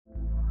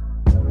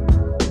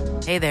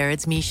Hey there,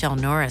 it's Michelle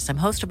Norris. I'm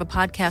host of a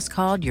podcast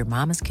called Your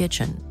Mama's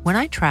Kitchen. When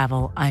I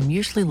travel, I'm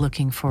usually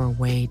looking for a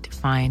way to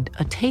find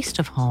a taste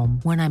of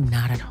home when I'm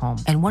not at home.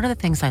 And one of the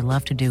things I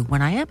love to do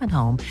when I am at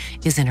home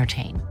is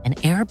entertain. And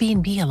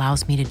Airbnb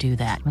allows me to do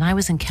that. When I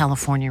was in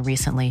California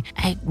recently,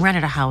 I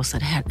rented a house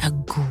that had a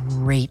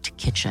great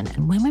kitchen.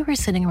 And when we were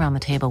sitting around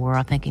the table, we were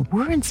all thinking,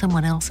 we're in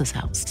someone else's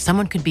house.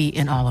 Someone could be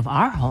in all of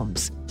our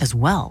homes as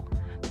well.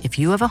 If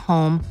you have a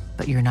home,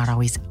 but you're not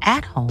always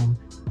at home,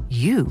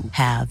 you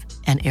have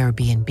an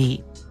Airbnb.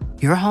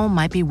 Your home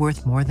might be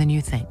worth more than you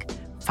think.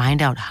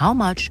 Find out how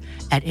much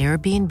at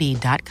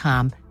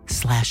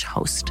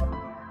airbnb.com/host.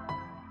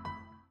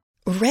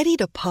 Ready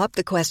to pop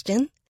the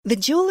question? The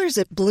jewelers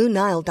at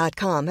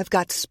BlueNile.com have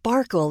got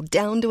sparkle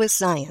down to a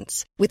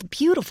science with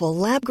beautiful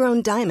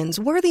lab-grown diamonds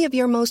worthy of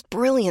your most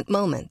brilliant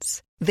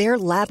moments. Their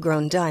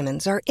lab-grown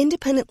diamonds are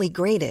independently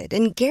graded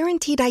and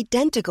guaranteed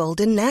identical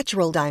to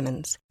natural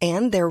diamonds,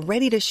 and they're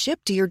ready to ship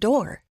to your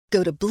door.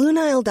 Go to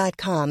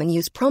BlueNile.com and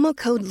use promo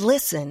code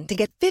LISTEN to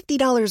get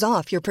 $50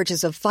 off your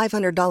purchase of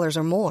 $500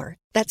 or more.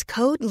 That's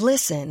code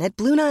LISTEN at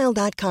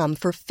BlueNile.com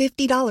for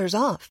 $50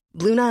 off.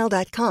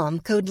 BlueNile.com,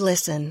 code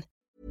LISTEN.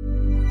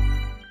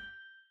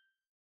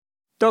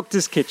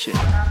 Doctor's Kitchen.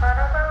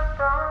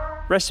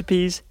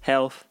 Recipes,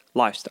 health,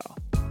 lifestyle.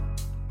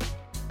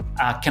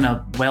 A kind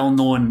of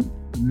well-known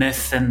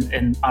myth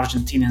in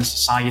Argentinian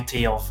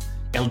society of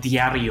El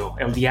Diario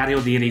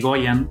de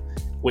Irigoyen,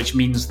 which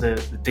means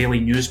the daily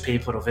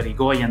newspaper of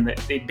Irigoyen. That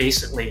they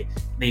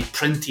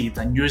printed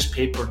a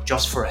newspaper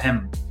just for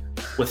him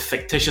with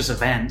fictitious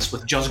events,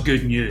 with just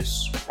good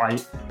news, right?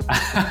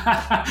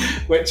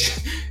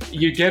 Which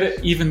you get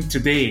it even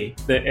today,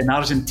 that in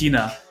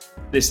Argentina,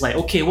 it's like,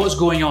 okay, what's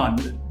going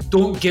on?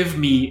 Don't give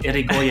me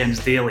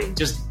Irigoyen's daily,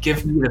 just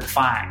give me the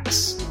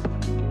facts.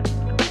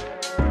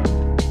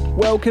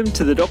 Welcome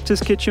to the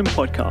Doctor's Kitchen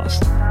podcast.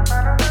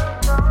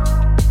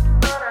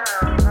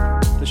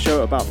 The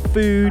show about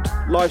food,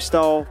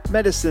 lifestyle,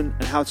 medicine,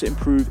 and how to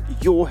improve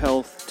your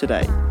health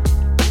today.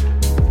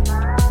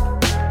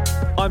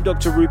 I'm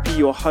Dr. Rupi,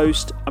 your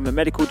host. I'm a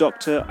medical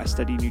doctor, I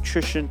study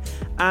nutrition,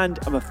 and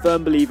I'm a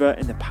firm believer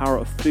in the power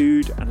of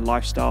food and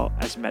lifestyle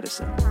as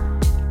medicine.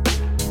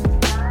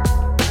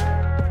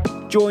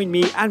 Join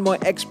me and my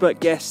expert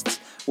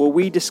guests where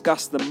we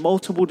discuss the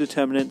multiple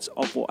determinants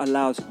of what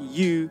allows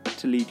you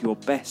to lead your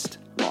best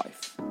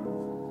life.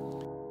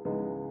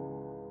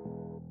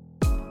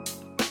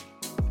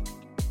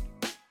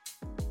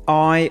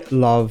 I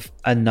love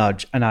a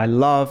nudge and I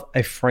love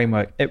a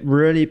framework. It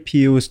really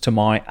appeals to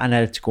my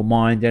analytical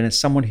mind, and as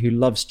someone who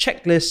loves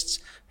checklists,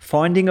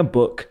 finding a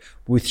book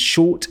with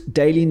short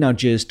daily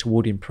nudges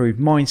toward improved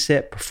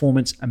mindset,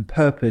 performance, and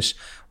purpose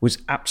was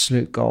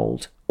absolute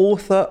gold.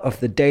 Author of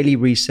The Daily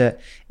Reset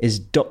is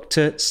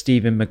Dr.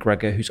 Stephen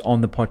MacGregor, who's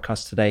on the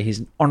podcast today. He's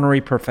an honorary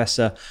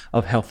professor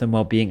of health and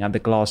wellbeing at the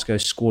Glasgow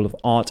School of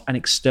Art and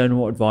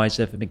external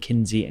advisor for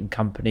McKinsey &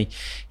 Company.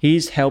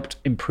 He's helped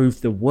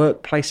improve the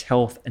workplace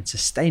health and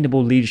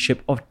sustainable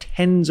leadership of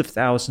tens of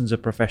thousands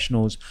of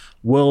professionals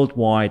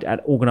worldwide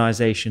at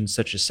organizations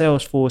such as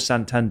Salesforce,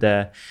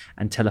 Santander,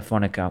 and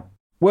Telefonica.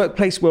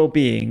 Workplace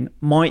well-being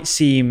might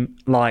seem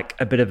like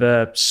a bit of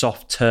a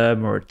soft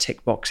term or a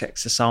tick box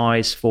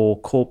exercise for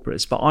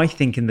corporates, but I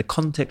think in the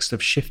context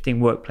of shifting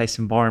workplace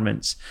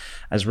environments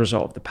as a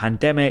result of the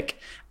pandemic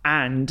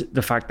and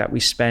the fact that we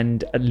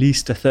spend at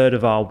least a third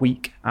of our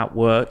week at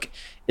work,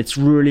 it's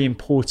really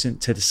important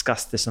to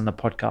discuss this on the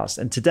podcast.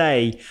 And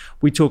today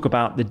we talk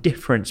about the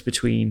difference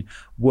between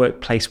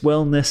workplace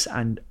wellness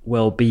and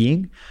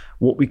well-being,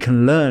 what we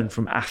can learn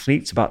from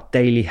athletes about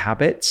daily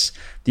habits,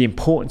 the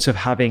importance of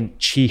having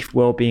chief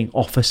wellbeing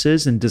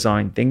officers and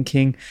design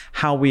thinking,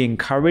 how we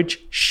encourage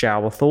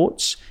shower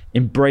thoughts,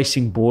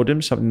 embracing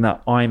boredom, something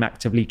that I'm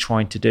actively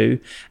trying to do,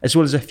 as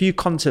well as a few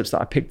concepts that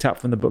I picked up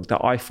from the book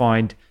that I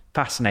find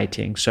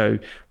fascinating. So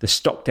the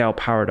Stockdale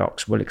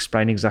paradox will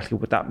explain exactly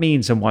what that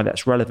means and why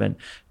that's relevant.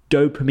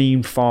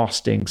 Dopamine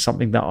fasting,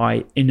 something that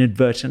I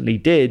inadvertently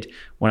did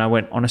when I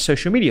went on a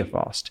social media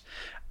fast.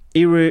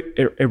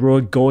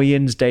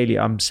 Irigoyen's daily,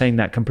 I'm saying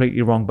that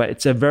completely wrong, but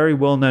it's a very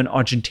well-known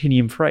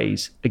Argentinian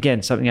phrase.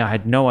 Again, something I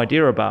had no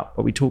idea about,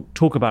 but we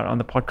talk about it on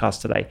the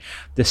podcast today.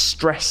 The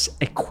stress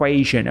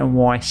equation and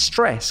why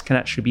stress can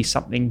actually be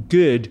something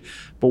good,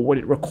 but what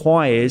it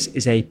requires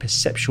is a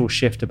perceptual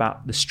shift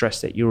about the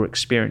stress that you're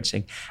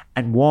experiencing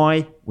and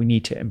why we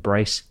need to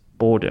embrace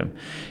boredom.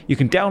 You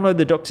can download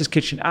the Doctor's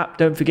Kitchen app,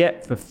 don't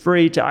forget, for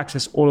free to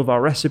access all of our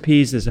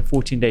recipes. There's a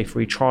 14-day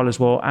free trial as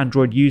well.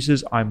 Android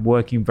users, I'm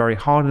working very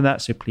hard on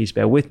that, so please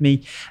bear with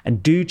me.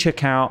 And do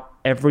check out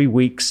every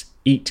week's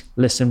Eat,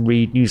 Listen,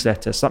 Read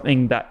newsletter,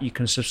 something that you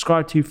can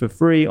subscribe to for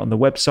free on the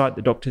website,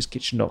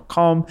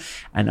 thedoctorskitchen.com,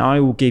 and I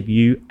will give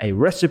you a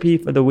recipe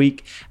for the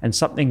week and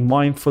something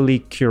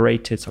mindfully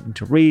curated, something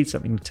to read,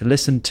 something to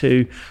listen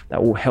to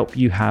that will help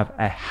you have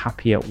a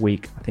happier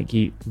week. I think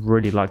you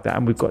really like that,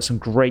 and we've got some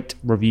great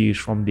reviews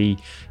from the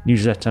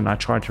newsletter, and I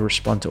try to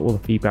respond to all the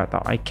feedback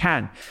that I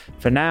can.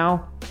 For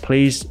now,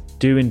 please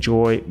do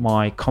enjoy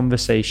my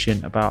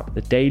conversation about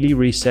the Daily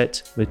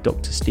Reset with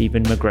Dr.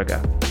 Stephen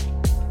MacGregor.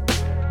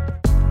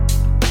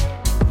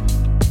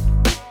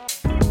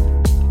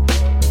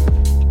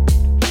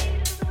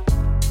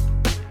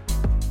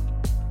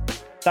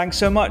 thanks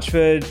so much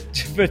for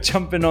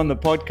jumping on the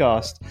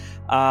podcast.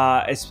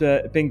 It's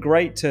been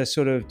great to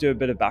sort of do a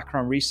bit of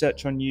background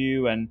research on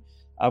you, and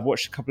I've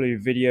watched a couple of your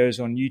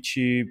videos on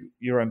YouTube,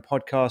 your own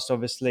podcast,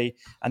 obviously.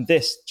 And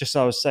this, just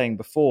as I was saying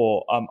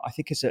before, I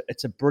think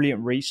it's a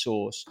brilliant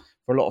resource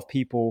for a lot of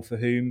people for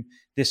whom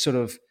this sort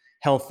of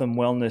health and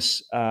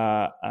wellness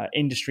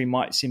industry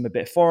might seem a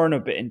bit foreign, a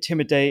bit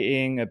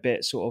intimidating, a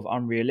bit sort of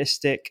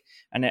unrealistic.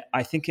 And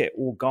I think it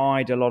will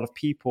guide a lot of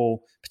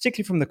people,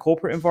 particularly from the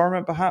corporate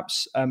environment,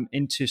 perhaps,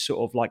 into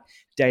sort of like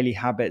daily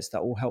habits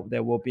that will help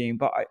their well-being.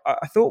 But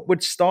I thought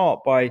we'd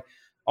start by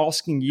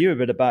asking you a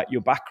bit about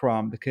your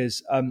background,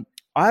 because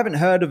I haven't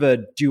heard of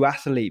a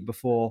duathlete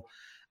before.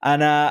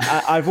 And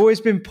I've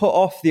always been put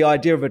off the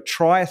idea of a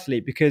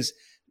triathlete because,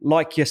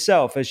 like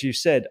yourself, as you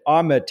said,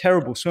 I'm a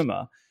terrible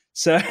swimmer.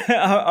 So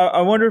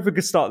I wonder if we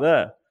could start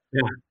there.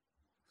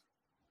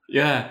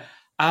 Yeah.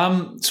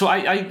 So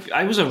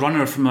I was a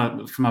runner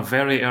from a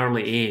very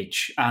early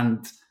age,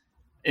 and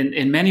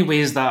in many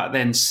ways that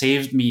then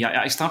saved me.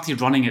 I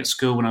started running at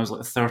school when I was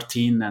like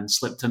 13, and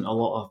slipped into a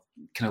lot of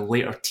kind of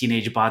later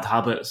teenage bad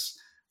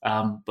habits.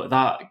 But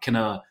that kind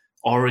of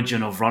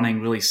origin of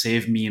running really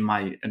saved me in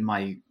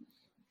my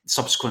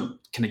subsequent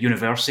kind of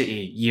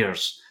university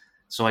years.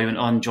 So I went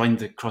on, joined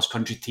the cross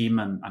country team,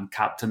 and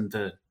captained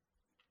the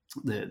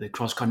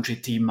cross country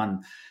team,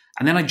 and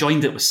then I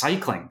joined it with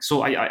cycling.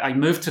 So I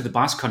moved to the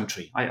Basque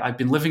Country. I've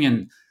been living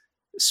in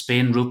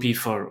Spain, Rupee,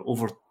 for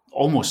over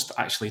almost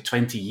actually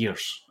 20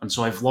 years. And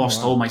so I've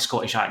lost all my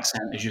Scottish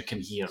accent, as you can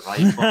hear,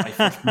 right?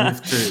 But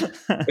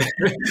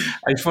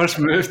I first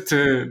moved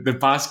to the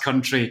Basque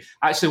Country.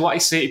 Actually, what I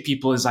say to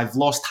people is I've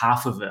lost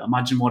half of it.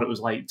 Imagine what it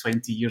was like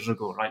 20 years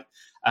ago, right?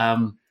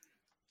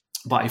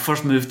 But I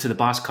first moved to the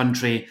Basque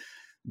Country,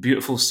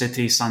 beautiful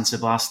city, San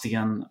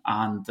Sebastian,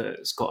 and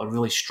it's got a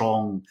really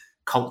strong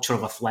culture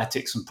of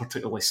athletics, and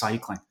particularly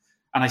cycling.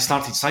 And I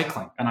started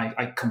cycling, and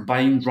I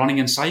combined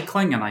running and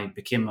cycling, and I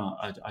became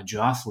a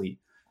duathlete.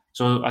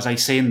 So as I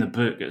say in the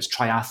book, it's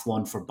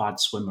triathlon for bad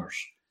swimmers.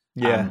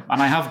 Yeah.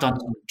 And I have done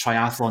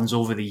triathlons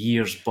over the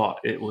years, but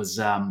it was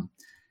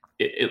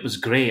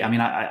great. I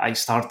mean, I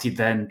started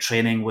then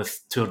training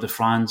with Tour de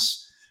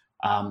France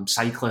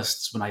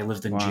cyclists when I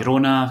lived in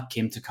Girona,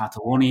 came to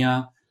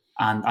Catalonia,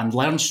 and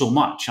learned so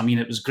much. I mean,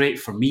 it was great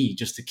for me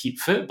just to keep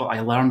fit, but I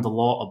learned a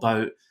lot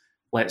about,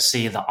 let's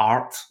say, the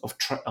art of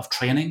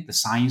training, the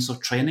science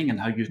of training,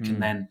 and how you can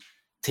then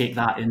take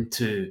that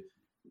into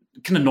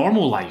kind of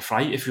normal life,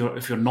 right? If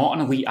you're not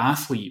an elite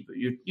athlete, but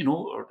and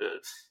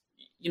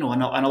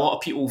a lot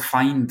of people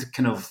find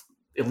kind of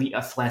elite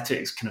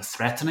athletics kind of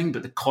threatening,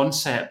 but the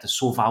concept is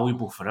so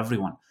valuable for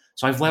everyone.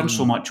 So I've learned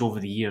so much over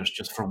the years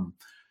just from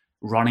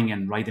running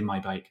and riding my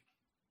bike.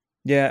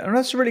 Yeah, and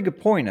that's a really good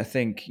point. I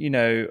think,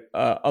 a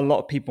lot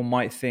of people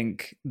might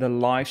think the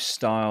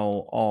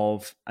lifestyle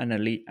of an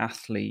elite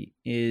athlete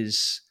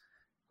is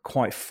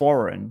quite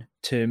foreign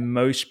to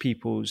most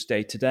people's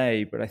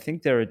day-to-day, but I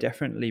think there are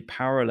definitely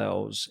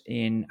parallels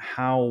in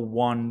how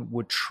one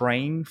would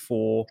train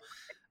for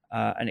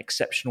an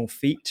exceptional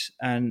feat,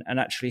 and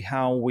actually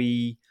how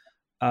we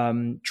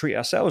treat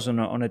ourselves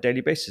on a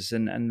daily basis,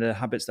 and the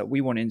habits that we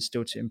want to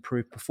instill to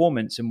improve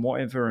performance in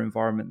whatever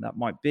environment that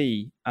might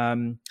be.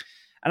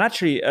 And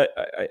actually,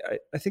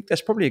 I think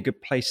that's probably a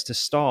good place to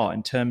start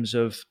in terms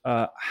of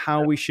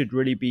how we should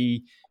really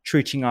be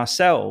treating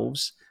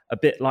ourselves a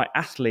bit like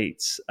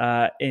athletes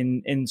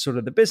in sort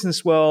of the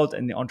business world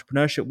and the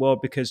entrepreneurship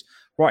world. Because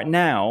right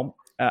now,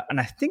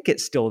 and I think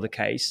it's still the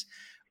case,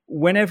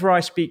 whenever I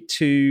speak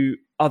to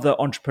other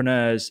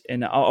entrepreneurs,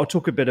 and I'll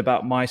talk a bit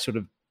about my sort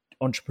of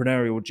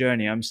entrepreneurial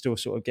journey. I'm still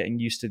sort of getting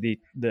used to the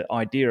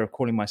idea of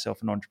calling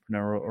myself an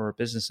entrepreneur or a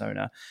business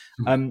owner.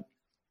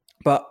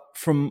 But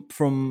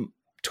from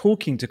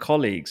talking to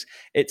colleagues,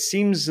 it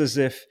seems as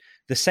if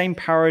the same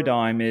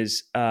paradigm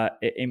is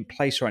in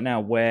place right now,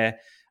 where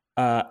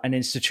an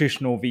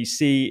institutional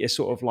VC is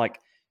sort of like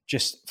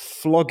just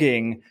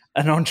flogging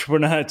an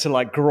entrepreneur to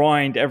like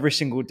grind every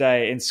single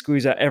day and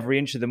squeeze out every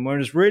inch of them.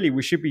 Whereas really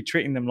we should be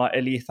treating them like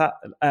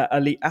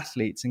elite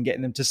athletes and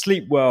getting them to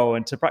sleep well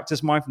and to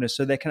practice mindfulness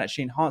so they can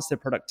actually enhance their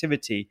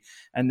productivity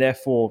and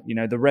therefore,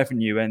 the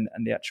revenue and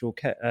the actual,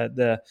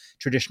 the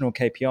traditional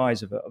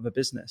KPIs of a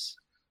business.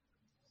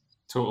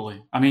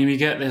 Totally. I mean, we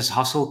get this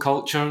hustle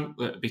culture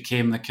that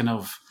became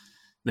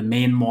the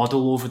main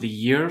model over the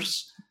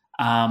years.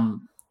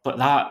 But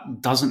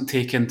that doesn't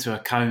take into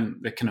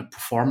account the kind of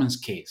performance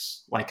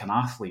case like an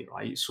athlete,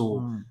 right?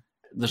 So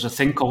there's a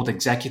thing called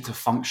executive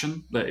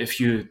function, that if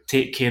you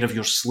take care of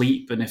your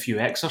sleep and if you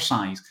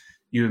exercise,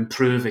 you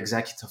improve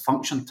executive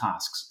function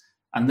tasks.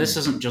 And this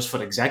isn't just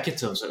for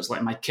executives. It's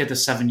like my kid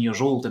is 7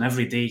 years old and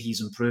every day he's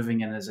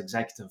improving in his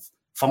executive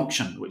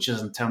function, which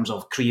is in terms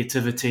of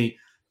creativity,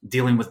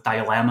 dealing with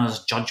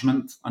dilemmas,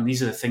 judgment. And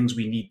these are the things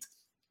we need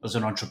as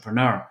an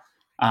entrepreneur.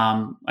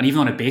 And even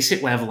on a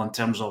basic level, in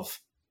terms of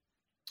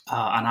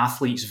an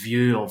athlete's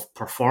view of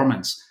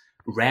performance,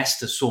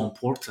 rest is so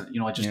important.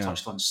 I just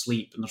touched on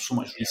sleep, and there's so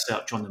much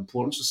research on the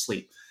importance of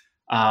sleep.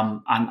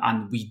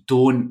 And we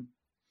don't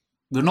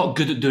we're not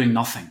good at doing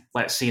nothing,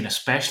 let's say, and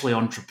especially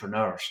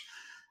entrepreneurs.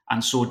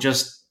 And so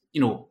just,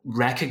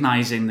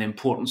 recognizing the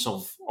importance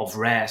of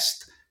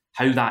rest,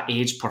 how that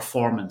aids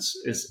performance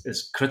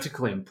is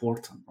critically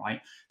important,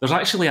 right? There's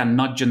actually a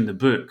nudge in the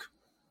book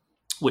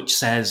which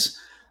says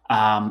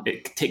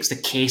it takes the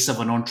case of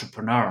an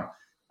entrepreneur,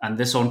 and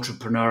this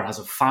entrepreneur has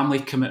a family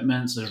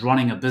commitments, is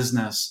running a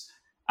business,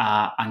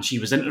 and she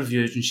was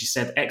interviewed and she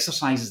said,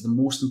 exercise is the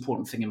most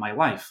important thing in my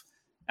life.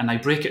 And I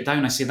break it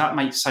down. I say, that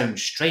might sound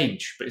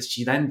strange, but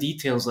she then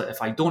details that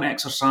if I don't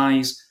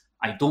exercise,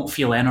 I don't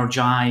feel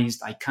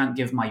energized. I can't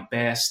give my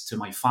best to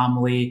my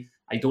family.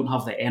 I don't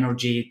have the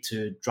energy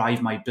to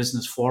drive my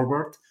business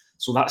forward.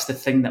 So that's the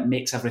thing that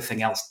makes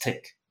everything else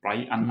tick,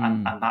 right?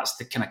 And that's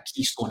the kind of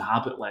keystone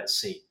habit, let's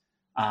say.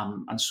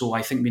 And so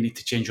I think we need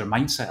to change our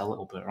mindset a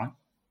little bit, right?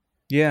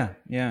 Yeah,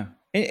 yeah.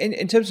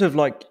 In terms of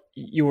like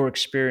your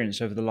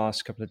experience over the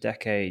last couple of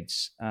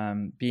decades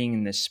being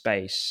in this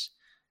space,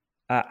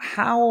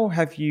 how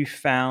have you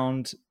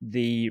found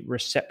the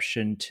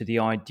reception to the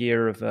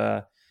idea of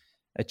a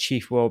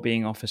chief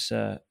wellbeing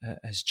officer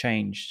has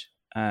changed?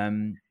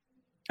 And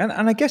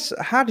I guess,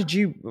 how did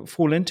you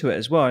fall into it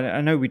as well?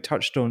 I know we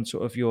touched on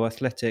sort of your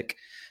athletic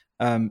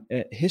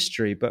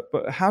history, but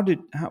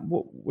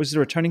what was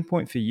there a turning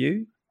point for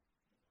you?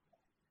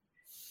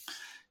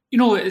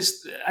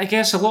 I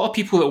guess a lot of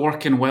people that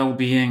work in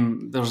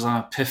well-being, there's an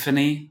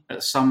epiphany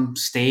at some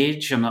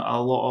stage, and a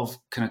lot of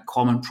kind of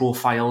common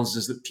profiles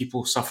is that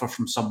people suffer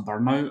from some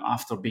burnout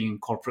after being in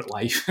corporate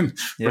life and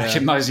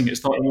recognizing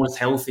it's not the most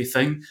healthy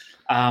thing.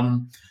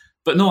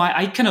 But no,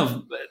 I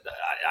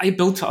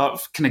built it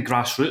up kind of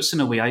grassroots in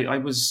a way. I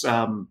was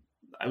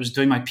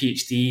doing my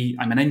PhD.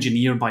 I'm an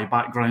engineer by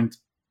background.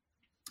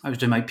 I was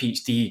doing my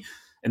PhD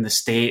in the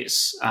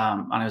States,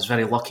 and I was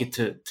very lucky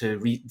to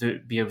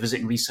be a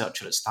visiting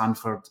researcher at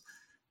Stanford.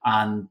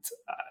 And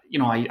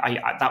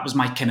I that was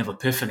my kind of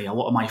epiphany. A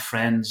lot of my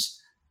friends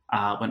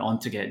went on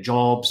to get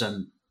jobs,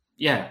 and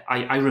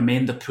I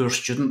remained a poor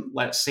student,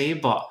 let's say,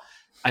 but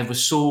I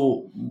was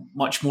so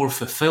much more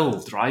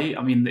fulfilled, right?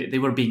 I mean, they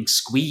were being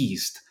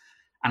squeezed,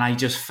 and I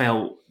just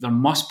felt there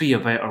must be a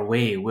better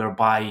way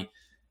whereby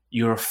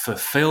you're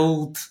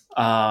fulfilled,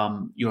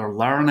 you're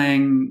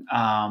learning,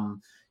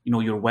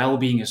 your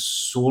well-being is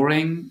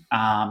soaring.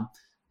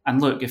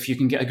 And look, if you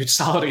can get a good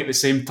salary at the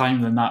same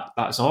time, then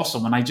that's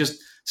awesome. And I just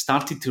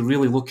started to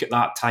really look at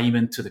that time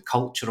into the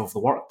culture of the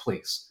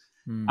workplace.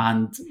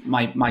 And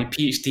my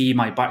PhD,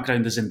 my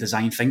background is in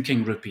design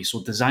thinking, Rupi.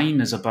 So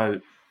design is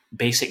about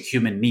basic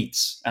human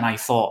needs. And I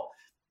thought,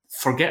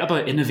 forget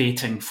about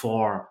innovating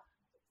for,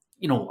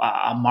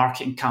 a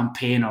marketing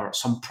campaign or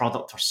some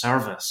product or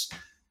service.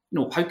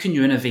 How can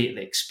you innovate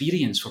the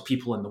experience for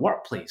people in the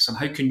workplace? And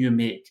how can you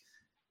make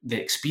the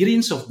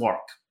experience of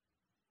work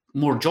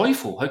more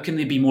joyful? How can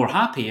they be more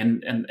happy?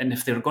 And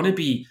if they're going to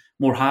be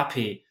more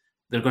happy,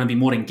 they're going to be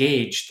more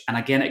engaged. And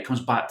again, it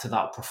comes back to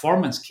that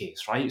performance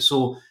case, right?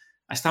 So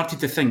I started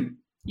to think,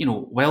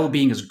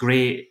 well-being is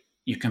great.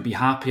 You can be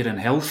happier and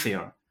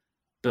healthier,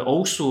 but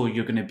also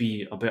you're going to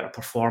be a better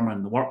performer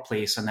in the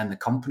workplace, and then the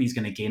company's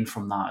going to gain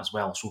from that as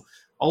well. So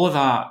all of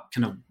that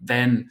kind of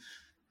then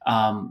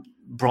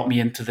brought me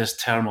into this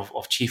term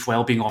of Chief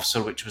Wellbeing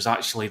Officer, which was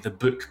actually the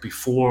book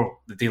before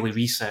the Daily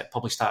Reset,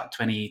 published that in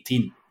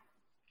 2018.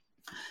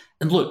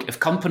 And look, if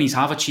companies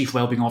have a Chief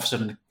Wellbeing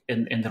Officer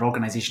in their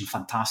organization,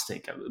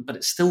 fantastic, but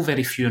it's still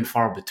very few and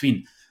far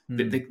between.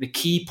 The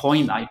key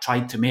point I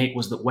tried to make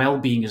was that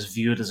well-being is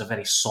viewed as a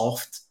very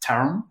soft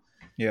term.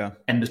 Yeah.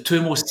 And the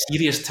two most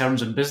serious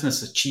terms in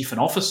business is chief and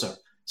officer.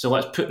 So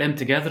let's put them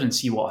together and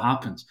see what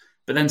happens.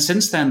 But then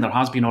since then, there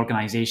has been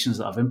organizations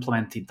that have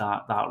implemented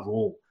that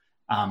role.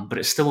 But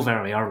it's still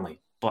very early.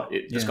 But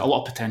it's got a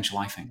lot of potential,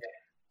 I think.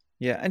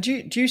 Yeah. And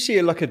do you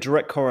see like a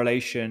direct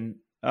correlation?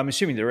 I'm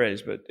assuming there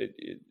is, but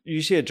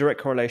you see a direct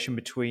correlation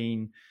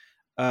between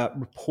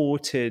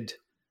reported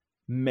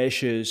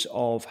measures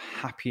of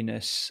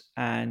happiness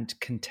and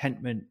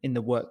contentment in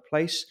the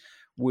workplace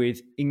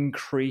with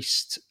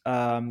increased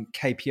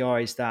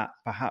KPIs that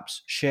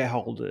perhaps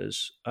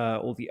shareholders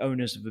or the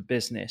owners of a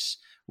business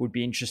would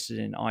be interested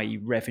in, i.e.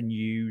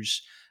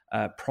 revenues,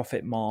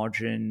 profit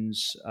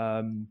margins,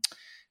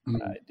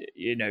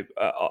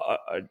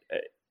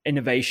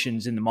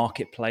 innovations in the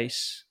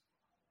marketplace?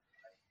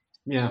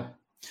 Yeah.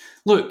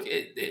 Look,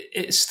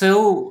 it's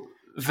still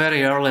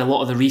very early, a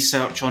lot of the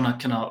research on a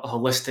kind of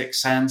holistic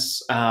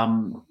sense.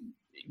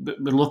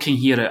 We're looking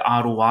here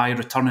at ROI,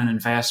 return on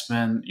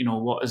investment,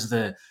 what is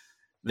the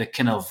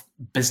kind of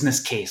business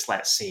case,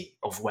 let's say,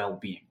 of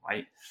well-being,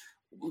 right?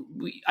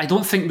 I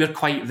don't think we're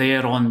quite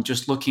there on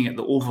just looking at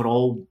the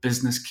overall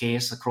business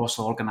case across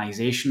the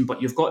organization,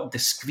 but you've got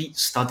discrete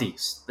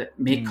studies that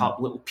make up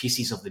little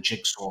pieces of the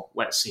jigsaw,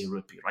 let's say,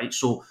 Rupi, right?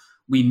 So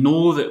we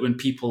know that when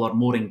people are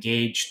more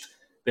engaged,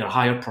 they're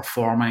higher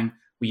performing.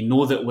 We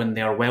know that when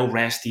they're well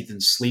rested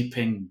and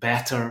sleeping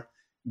better,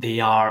 they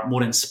are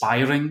more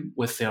inspiring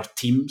with their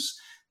teams.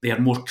 They are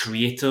more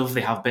creative.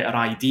 They have better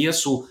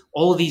ideas. So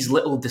all of these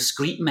little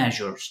discrete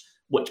measures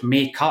which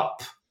make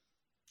up,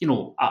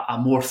 a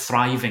more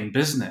thriving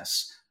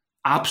business,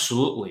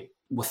 absolutely.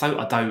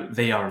 without a doubt,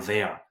 they are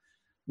there.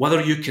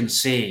 Whether you can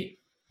say,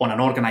 on an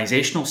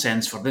organisational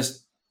sense, for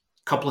this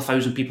couple of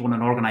thousand people in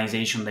an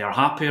organisation, they are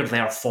happier,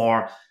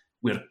 therefore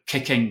we're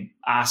kicking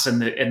ass in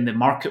the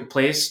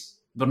marketplace.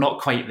 They're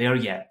not quite there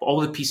yet, but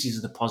all the pieces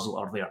of the puzzle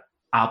are there.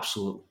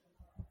 Absolutely.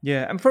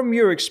 Yeah, and from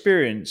your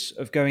experience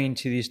of going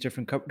into these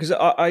different companies,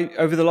 because I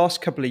over the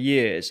last couple of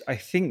years, I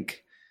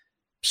think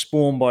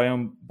spawned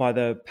by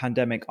the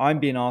pandemic, I'm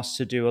being asked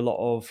to do a lot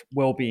of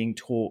well-being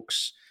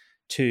talks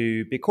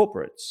to big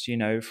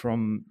corporates,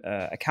 from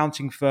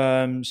accounting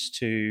firms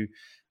to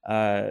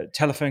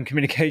telephone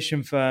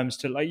communication firms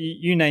to like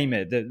you name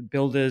it, the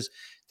builders.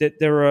 That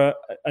there are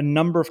a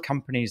number of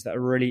companies that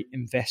are really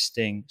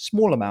investing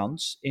small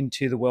amounts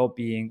into the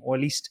well-being, or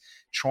at least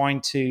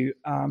trying to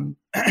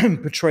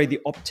portray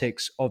the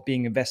optics of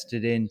being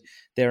invested in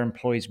their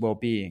employees'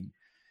 well-being.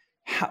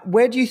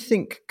 Where do you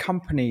think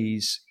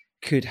companies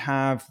could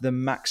have the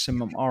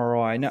maximum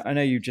ROI? I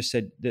know you just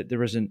said that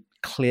there isn't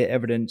clear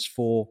evidence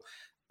for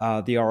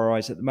the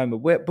ROIs at the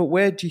moment. But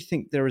where do you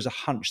think there is a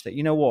hunch that,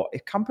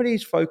 if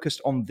companies focused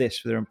on this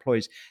for their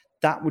employees,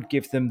 that would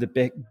give them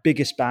the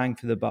biggest bang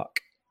for the buck?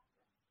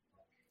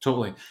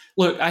 Totally.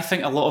 Look, I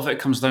think a lot of it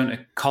comes down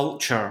to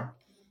culture.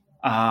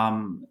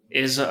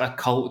 Is it a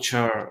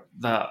culture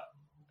that,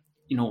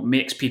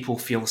 makes people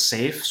feel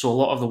safe? So a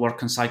lot of the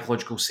work on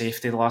psychological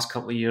safety the last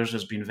couple of years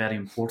has been very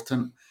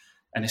important.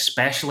 And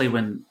especially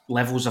when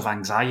levels of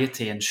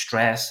anxiety and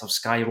stress have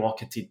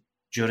skyrocketed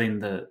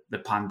during the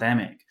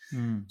pandemic.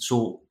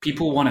 So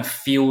people want to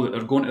feel that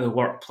they're going to the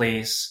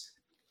workplace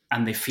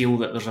and they feel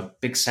that there's a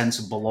big sense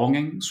of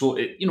belonging. So,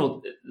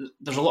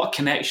 there's a lot of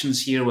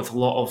connections here with a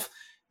lot of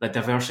the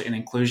diversity and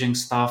inclusion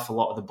stuff, a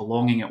lot of the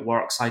belonging at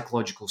work,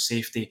 psychological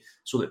safety,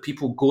 so that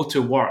people go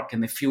to work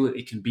and they feel that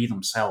they can be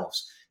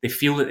themselves. They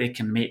feel that they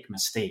can make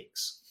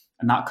mistakes.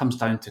 And that comes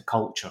down to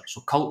culture.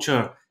 So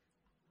culture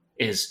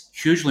is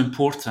hugely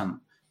important.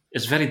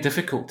 It's very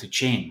difficult to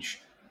change.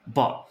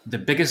 But the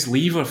biggest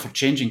lever for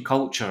changing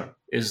culture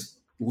is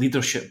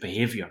leadership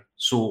behavior.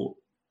 So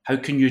how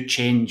can you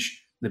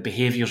change the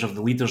behaviors of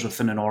the leaders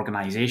within an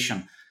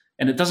organization?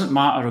 And it doesn't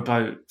matter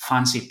about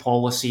fancy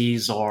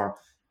policies or,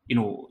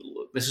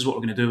 this is what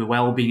we're going to do with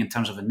well-being in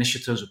terms of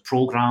initiatives or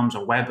programs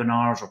or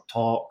webinars or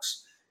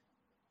talks.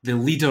 The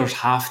leaders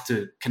have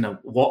to kind of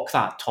walk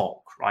that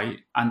talk, right?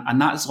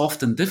 And that's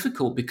often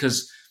difficult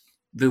because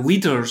the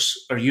leaders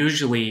are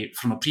usually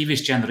from a previous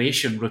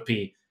generation,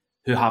 Rupi,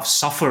 who have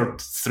suffered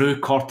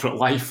through corporate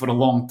life for a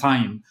long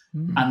time,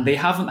 and they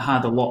haven't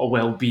had a lot of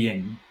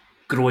well-being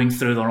growing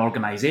through their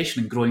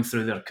organization and growing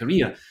through their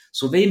career.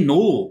 So they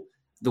know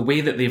the way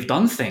that they've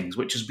done things,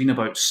 which has been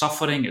about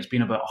suffering, it's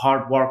been about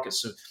hard work,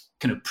 it's a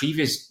kind of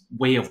previous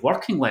way of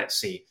working,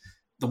 let's say.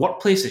 The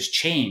workplace has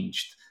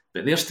changed,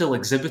 but they're still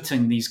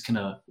exhibiting these kind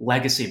of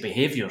legacy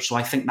behaviors. So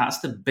I think that's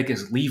the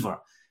biggest lever.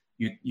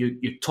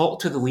 You talk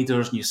to the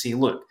leaders and you say,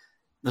 look,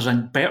 there's a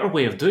better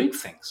way of doing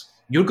things.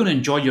 You're going to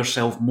enjoy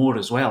yourself more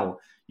as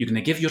well. You're going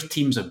to give your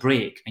teams a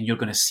break and you're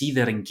going to see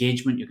their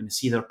engagement. You're going to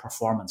see their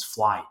performance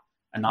fly.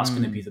 And that's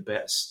going to be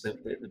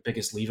the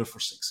biggest lever for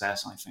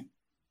success, I think.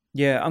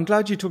 Yeah, I'm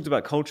glad you talked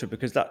about culture,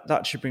 because that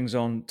actually brings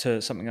on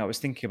to something I was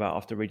thinking about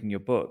after reading your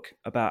book,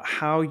 about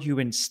how you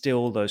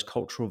instill those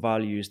cultural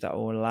values that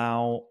will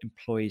allow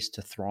employees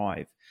to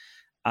thrive.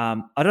 I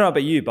don't know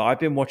about you, but I've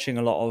been watching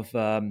a lot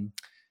of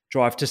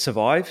Drive to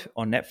Survive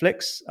on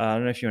Netflix. I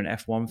don't know if you're an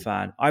F1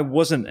 fan. I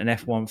wasn't an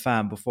F1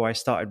 fan before I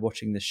started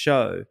watching the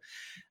show.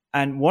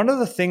 And one of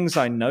the things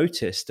I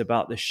noticed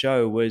about the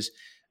show was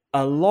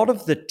a lot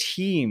of the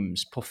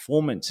team's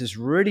performance is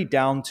really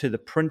down to the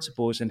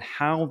principals and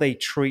how they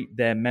treat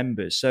their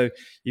members. So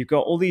you've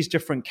got all these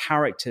different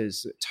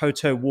characters.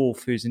 Toto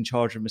Wolff, who's in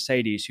charge of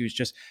Mercedes, who's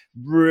just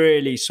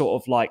really sort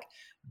of like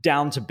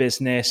down to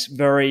business,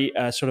 very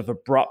sort of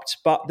abrupt,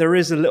 but there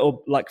is a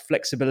little like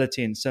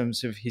flexibility in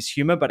terms of his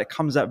humor, but it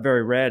comes out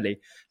very rarely.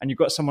 And you've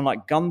got someone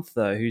like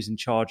Gunther, who's in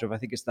charge of, I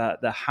think it's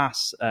the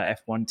Haas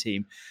F1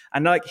 team.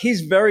 And like,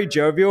 he's very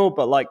jovial,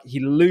 but like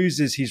he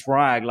loses his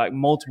rag like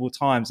multiple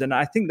times. And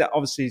I think that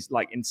obviously is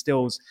like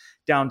instills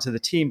down to the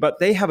team, but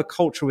they have a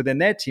culture within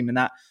their team and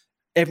that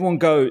everyone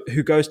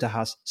who goes to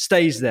Haas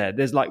stays there.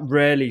 There's like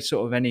rarely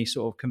sort of any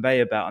sort of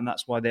conveyor belt, and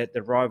that's why the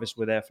drivers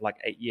were there for like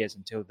 8 years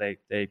until they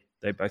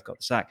both got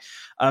the sack.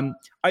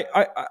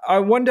 I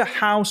wonder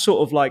how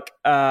sort of like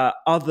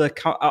other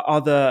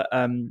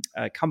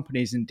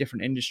companies in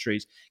different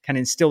industries can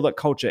instill that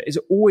culture. Is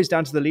it always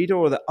down to the leader,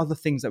 or are there other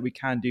things that we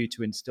can do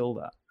to instill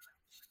that?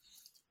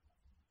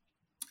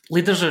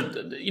 Leaders are,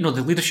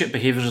 the leadership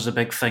behaviors is a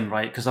big thing,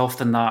 right? Because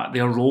often they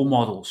are role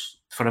models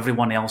for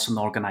everyone else in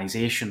the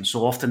organization.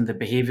 So often the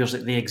behaviors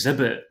that they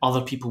exhibit,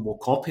 other people will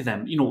copy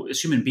them. As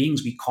human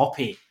beings, we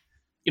copy.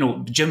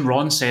 Jim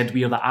Rohn said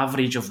we are the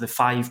average of the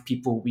 5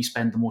 people we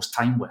spend the most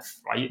time with,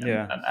 right?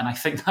 Yeah. And I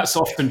think that's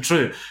often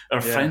true.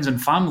 Our friends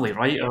and family,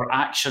 right? Our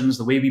actions,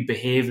 the way we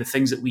behave, the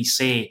things that we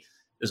say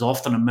is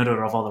often a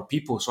mirror of other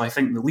people. So I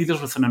think the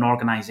leaders within an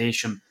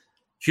organization,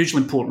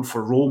 hugely important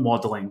for role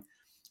modeling.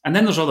 And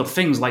then there's other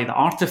things like the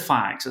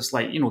artifacts. It's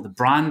like, the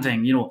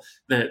branding,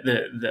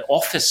 the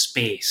office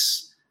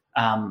space,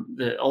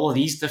 all of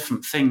these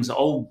different things. It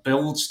all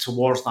builds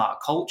towards that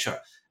culture.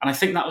 And I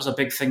think that was a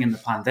big thing in the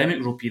pandemic,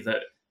 Rupi,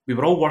 that we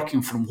were all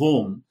working from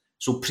home.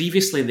 So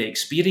previously the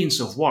experience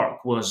of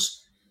work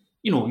was,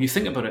 you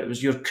think about it, it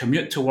was your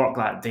commute to work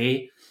that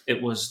day.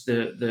 It was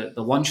the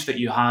lunch that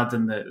you had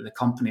in the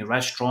company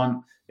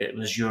restaurant. It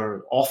was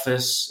your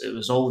office. It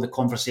was all the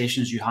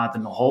conversations you had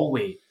in the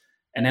hallway.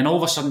 And then all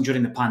of a sudden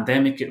during the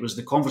pandemic, it was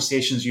the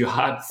conversations you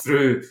had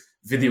through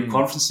video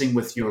conferencing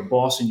with your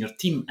boss and your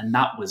team, and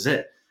that was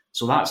it.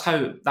 So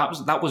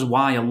that was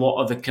why a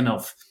lot of the kind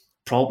of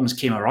problems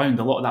came around.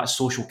 A lot of that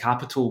social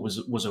capital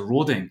was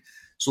eroding.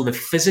 So the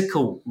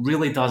physical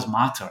really does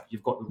matter.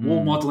 You've got the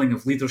role modeling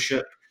of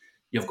leadership,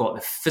 you've got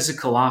the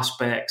physical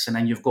aspects, and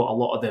then you've got a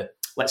lot of the,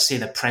 let's say,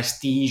 the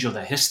prestige or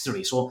the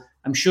history. So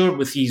I'm sure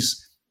with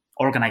these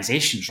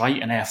organizations,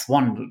 right, in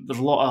F1, there's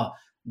a lot of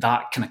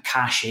that kind of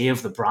cachet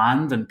of the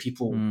brand, and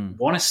people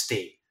want to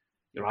stay,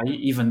 right?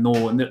 Even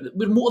though, and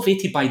we're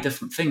motivated by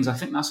different things. I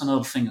think that's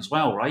another thing as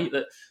well, right?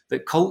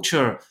 That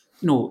culture,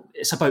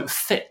 it's about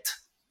fit.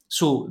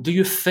 So do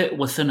you fit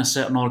within a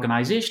certain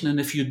organization? And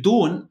if you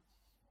don't,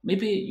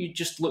 maybe you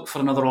just look for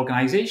another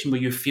organization where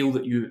you feel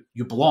that you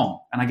belong.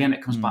 And again,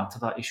 it comes back to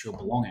that issue of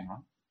belonging, right?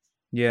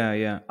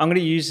 Yeah. I'm going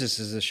to use this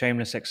as a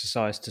shameless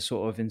exercise to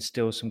sort of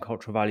instill some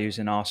cultural values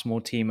in our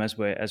small team as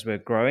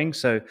we're growing.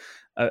 So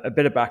a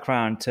bit of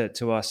background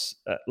to us,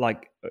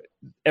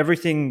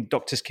 everything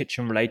Doctor's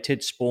Kitchen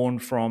related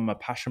spawned from a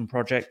passion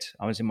project.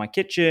 I was in my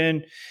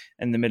kitchen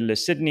in the middle of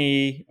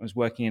Sydney. I was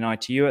working in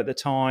ITU at the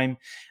time.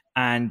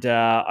 And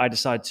I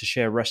decided to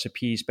share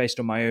recipes based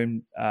on my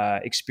own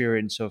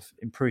experience of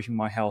improving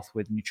my health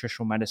with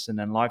nutritional medicine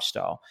and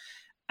lifestyle.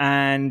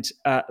 And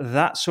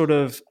that sort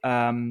of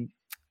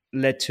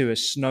led to a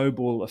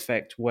snowball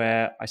effect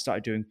where I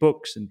started doing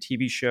books and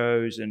TV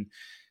shows and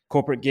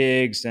corporate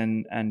gigs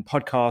and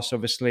podcasts.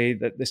 Obviously,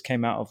 that this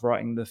came out of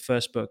writing the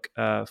first book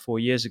 4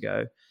 years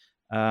ago.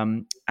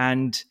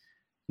 And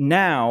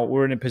now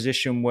we're in a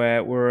position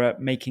where we're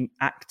making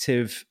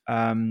active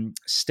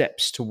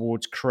steps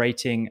towards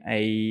creating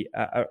a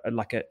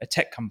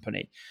tech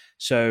company.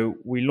 So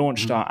we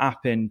launched our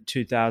app in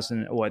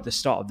at the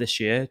start of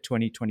this year,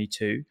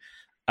 2022.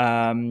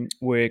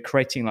 We're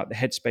creating like the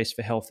headspace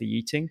for healthy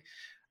eating.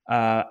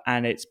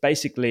 And it's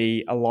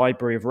basically a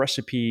library of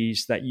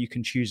recipes that you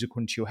can choose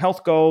according to your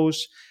health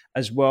goals,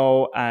 as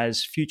well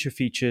as future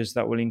features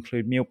that will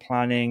include meal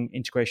planning,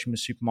 integration with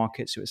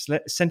supermarkets. So it's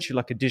essentially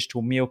like a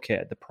digital meal kit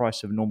at the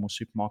price of a normal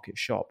supermarket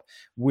shop,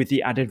 with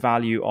the added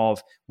value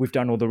of we've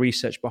done all the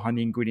research behind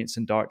the ingredients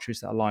and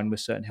dietaries that align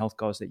with certain health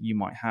goals that you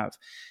might have.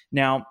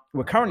 Now,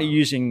 we're currently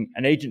using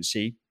an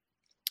agency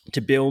to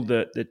build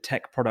the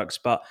tech products,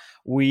 but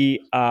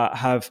we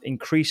have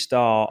increased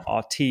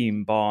our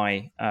team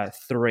by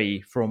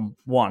 3 from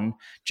 1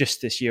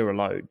 just this year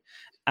alone.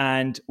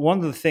 And one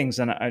of the things,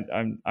 and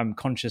I'm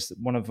conscious that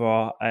one of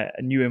our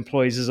new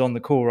employees is on the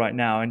call right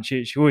now, and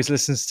she always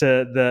listens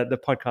to the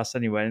podcast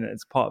anyway, and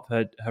it's part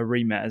of her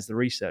remit as the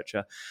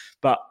researcher.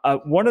 But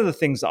one of the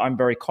things that I'm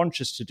very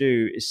conscious to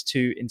do is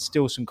to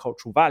instill some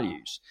cultural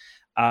values.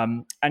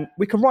 And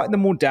we can write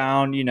them all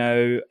down,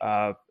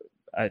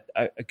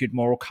 a good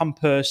moral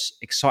compass,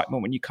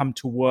 excitement when you come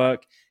to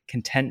work,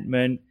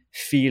 contentment,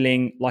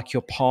 feeling like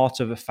you're part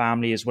of a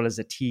family as well as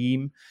a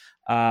team,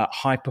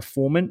 high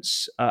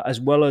performance,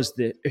 as well as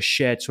a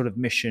shared sort of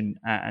mission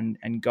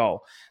and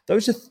goal.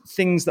 Those are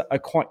things that are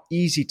quite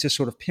easy to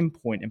sort of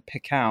pinpoint and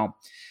pick out.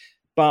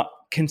 But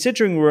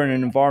considering we're in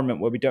an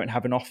environment where we don't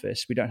have an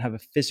office, we don't have a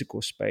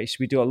physical space,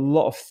 we do a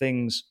lot of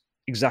things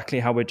exactly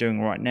how we're doing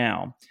right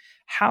now.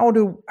 How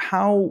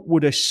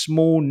would a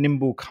small,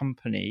 nimble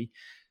company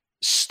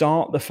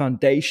start the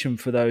foundation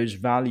for those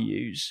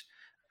values,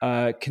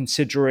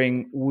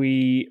 considering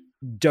we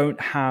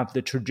don't have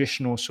the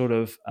traditional sort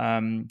of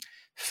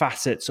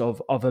facets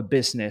of a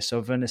business,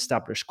 of an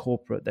established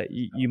corporate that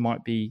you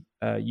might be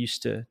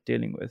used to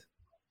dealing with?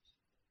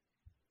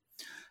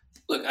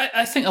 Look,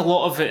 I think a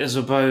lot of it is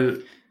about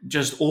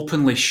just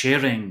openly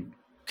sharing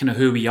kind of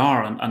who we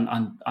are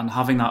and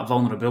having that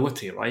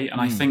vulnerability, right?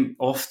 And I think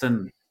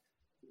often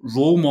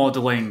role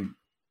modeling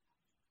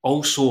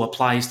also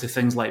applies to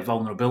things like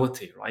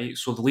vulnerability, right?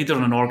 So the leader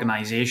in an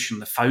organization,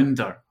 the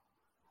founder,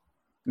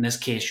 in this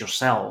case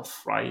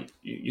yourself, right?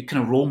 You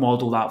kind of role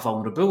model that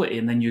vulnerability,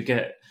 and then you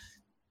get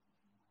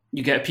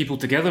people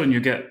together and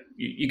you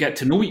get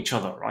to know each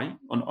other, right?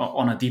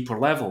 On a deeper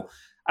level.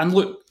 And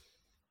look,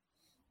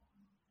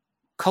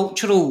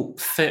 cultural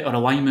fit or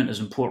alignment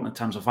is important in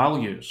terms of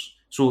values.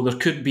 So there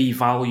could be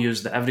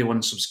values that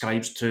everyone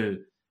subscribes to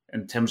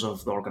in terms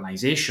of the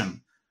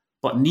organization,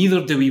 but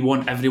neither do we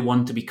want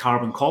everyone to be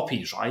carbon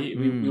copies, right?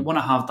 We want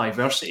to have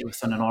diversity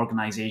within an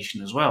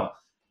organization as well.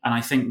 And I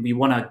think we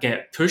want to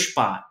get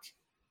pushback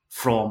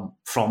from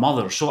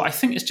others. So I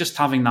think it's just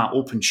having that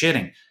open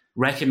sharing,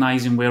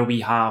 recognizing where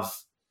we have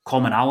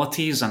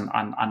commonalities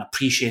and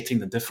appreciating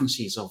the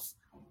differences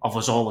of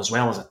us all as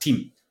well as a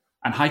team.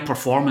 And high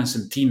performance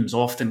in teams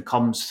often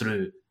comes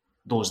through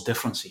those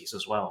differences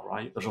as well,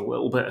 right? There's a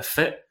little bit of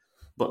fit,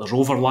 but there's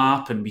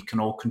overlap, and we can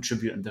all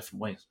contribute in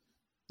different ways.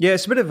 Yeah,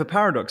 it's a bit of a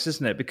paradox,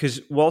 isn't it?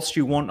 Because whilst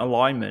you want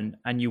alignment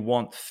and you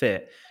want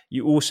fit,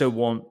 you also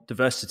want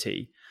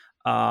diversity.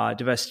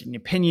 Diversity in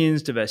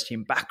opinions, diversity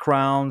in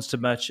backgrounds,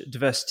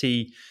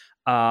 diversity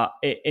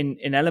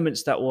in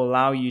elements that will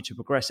allow you to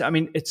progress. I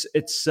mean,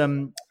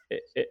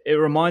 it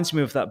reminds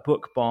me of that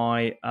book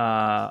by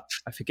I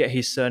forget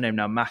his surname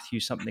now, Matthew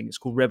something. It's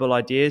called Rebel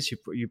Ideas.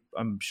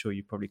 I'm sure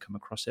you've probably come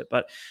across it,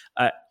 but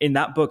in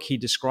that book he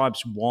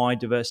describes why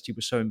diversity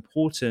was so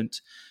important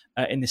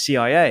in the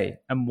CIA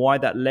and why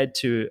that led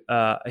to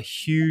a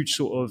huge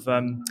sort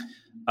of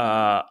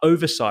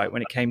oversight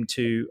when it came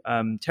to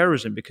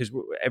terrorism, because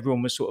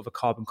everyone was sort of a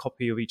carbon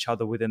copy of each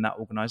other within that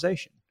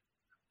organization.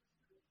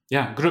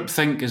 Yeah,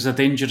 groupthink is a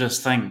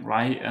dangerous thing,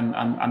 right?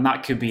 And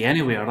that could be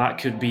anywhere. That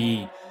could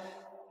be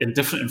in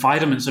different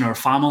environments, in our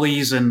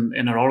families, and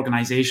in our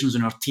organizations,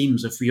 in our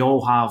teams. If we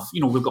all have,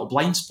 we've got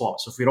blind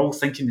spots, if we're all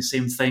thinking the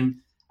same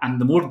thing. And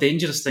the more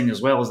dangerous thing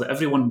as well is that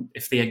everyone,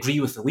 if they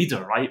agree with the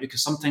leader, right?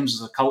 Because sometimes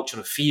there's a culture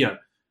of fear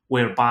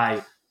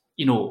whereby,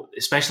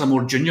 especially a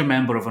more junior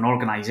member of an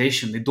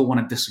organization, they don't want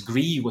to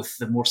disagree with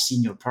the more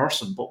senior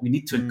person. But we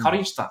need to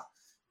encourage that.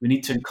 We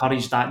need to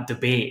encourage that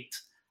debate.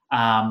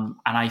 And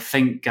I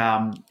think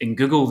in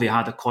Google, they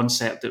had a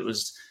concept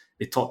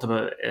they talked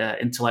about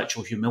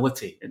intellectual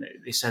humility. And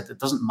they said it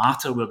doesn't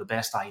matter where the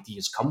best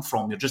ideas come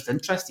from. You're just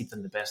interested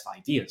in the best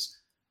ideas,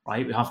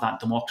 right? We have that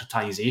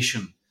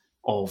democratization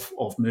of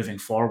moving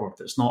forward.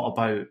 It's not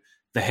about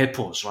the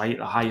hippos, right?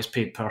 The highest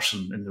paid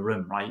person in the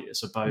room, right?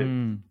 It's about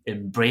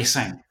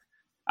embracing.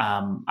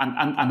 And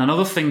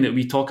another thing that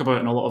we talk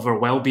about in a lot of our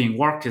well-being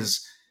work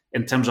is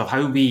in terms of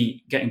how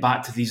we, getting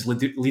back to these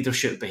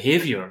leadership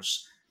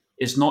behaviors,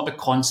 is not the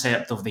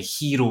concept of the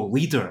hero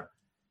leader.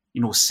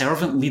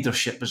 Servant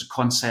leadership is a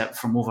concept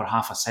from over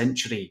half a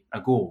century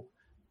ago,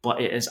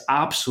 but it is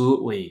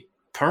absolutely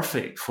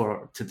perfect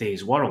for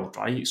today's world,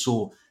 right?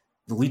 So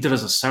the leader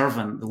is a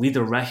servant, the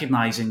leader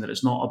recognizing that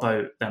it's not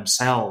about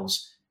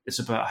themselves, it's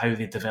about how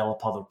they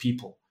develop other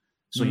people.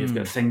 So you've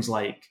got things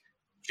like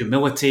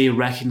humility,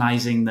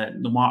 recognizing that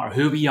no matter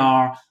who we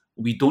are,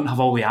 we don't have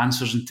all the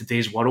answers in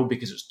today's world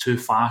because it's too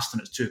fast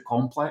and it's too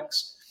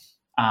complex.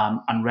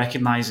 And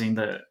recognizing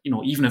that,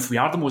 even if we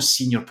are the most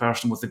senior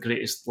person with the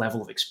greatest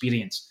level of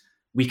experience,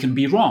 we can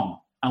be wrong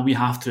and we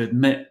have to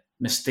admit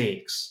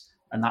mistakes.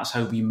 And that's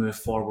how we move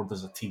forward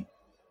as a team.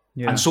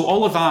 Yeah. And so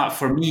all of that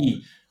for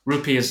me,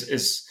 Rupi,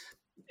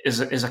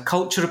 is a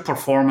culture of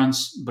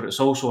performance, but it's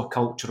also a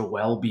culture of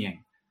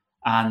well-being.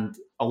 And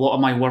a lot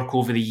of my work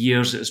over the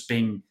years has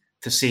been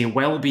to say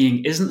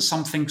well-being isn't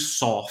something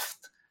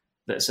soft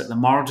that's at the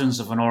margins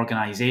of an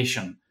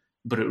organization,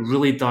 but it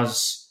really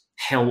does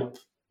help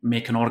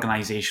make an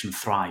organization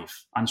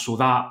thrive. And so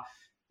that,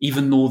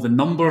 even though the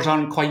numbers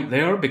aren't quite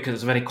there because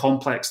it's a very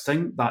complex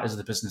thing, that is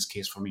the business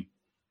case for me.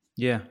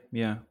 Yeah.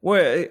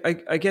 Well,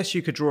 I guess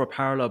you could draw a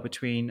parallel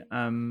between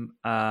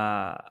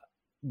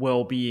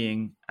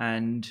well-being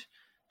and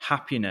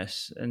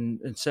happiness,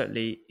 and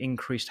certainly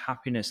increased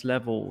happiness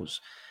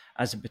levels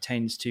as it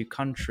pertains to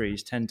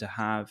countries tend to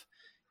have,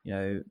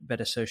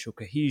 better social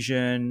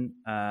cohesion,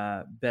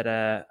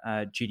 better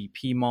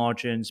GDP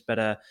margins,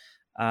 better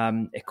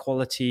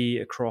equality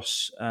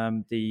across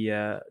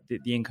the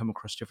income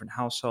across different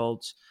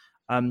households.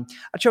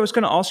 Actually, I was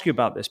going to ask you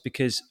about this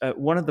because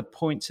one of the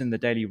points in the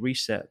daily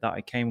reset that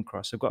I came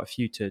across, I've got a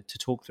few to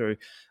talk through,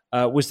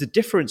 was the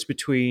difference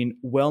between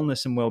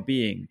wellness and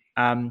well-being.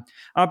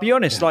 I'll be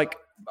honest, I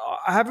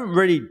haven't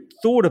really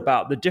thought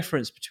about the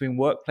difference between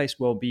workplace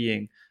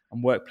well-being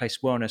and workplace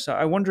wellness. So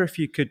I wonder if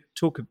you could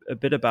talk a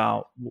bit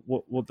about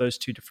what those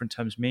two different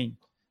terms mean.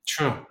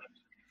 Sure.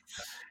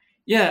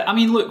 Yeah, I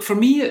mean, look, for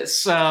me,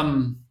 it's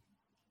an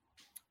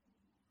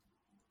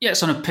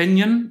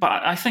opinion,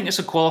 but I think it's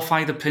a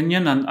qualified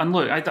opinion. And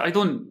look, I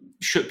don't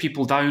shoot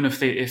people down if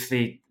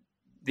they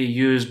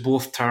use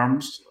both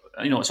terms.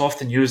 It's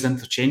often used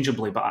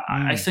interchangeably, but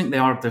I think they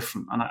are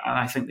different, and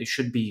I think they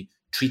should be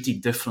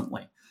treated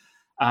differently.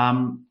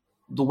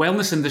 The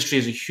wellness industry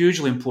is a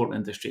hugely important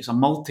industry. It's a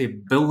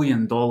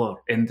multi-billion-dollar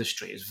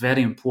industry. It's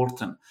very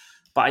important.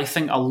 But I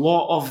think a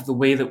lot of the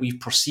way that we've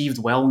perceived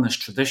wellness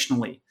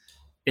traditionally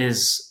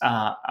is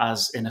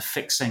as in a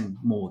fixing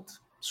mode.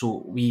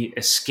 So we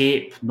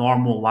escape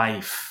normal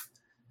life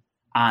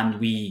and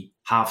we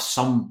have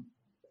some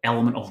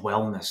element of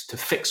wellness to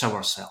fix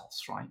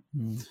ourselves, right?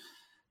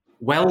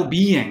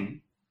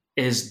 Well-being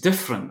is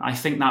different. I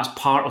think that's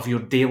part of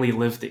your daily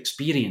lived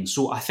experience.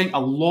 So I think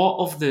a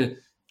lot of the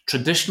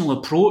traditional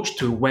approach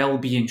to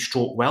well-being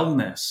stroke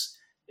wellness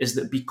is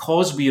that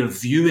because we are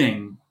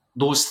viewing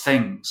those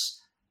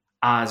things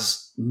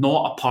as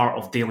not a part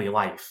of daily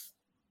life,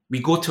 we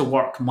go to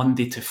work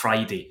Monday to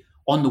Friday.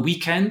 On the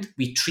weekend,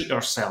 we treat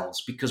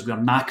ourselves because we are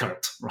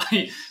knackered,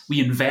 right? We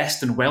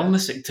invest in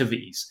wellness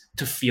activities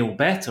to feel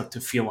better,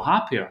 to feel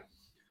happier.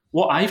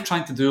 What I've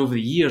tried to do over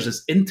the years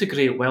is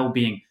integrate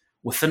well-being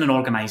within an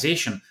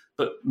organization,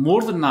 but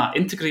more than that,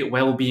 integrate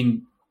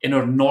well-being in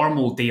our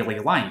normal daily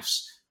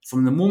lives.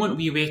 From the moment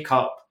we wake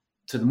up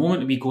to the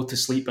moment we go to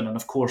sleep, and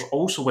of course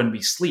also when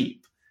we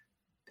sleep,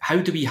 how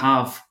do we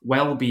have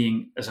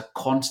well-being as a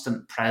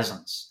constant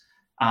presence?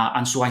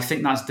 And so I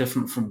think that's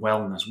different from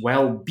wellness.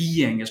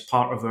 Well-being is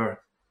part of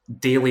our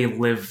daily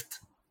lived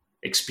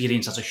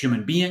experience as a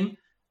human being,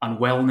 and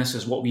wellness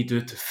is what we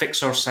do to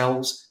fix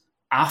ourselves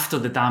after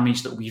the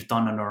damage that we've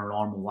done in our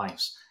normal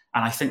lives.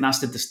 And I think that's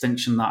the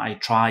distinction that I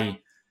try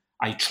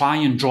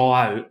and draw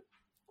out,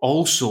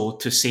 also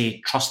to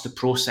say, trust the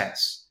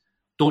process.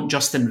 Don't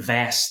just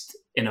invest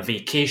in a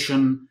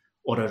vacation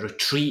or a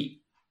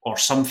retreat or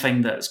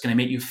something that's going to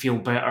make you feel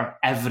better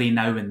every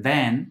now and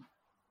then.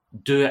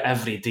 Do it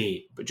every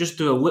day, but just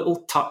do a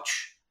little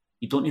touch.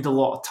 You don't need a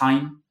lot of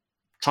time.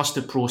 Trust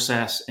the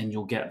process, and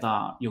you'll get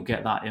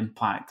that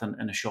impact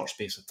in a short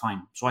space of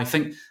time. So I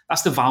think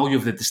that's the value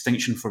of the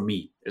distinction for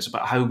me. It's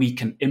about how we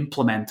can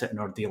implement it in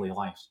our daily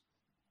lives.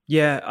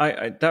 Yeah,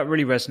 I that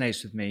really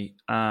resonates with me.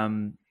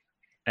 And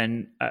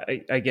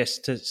I guess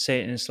to say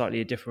it in a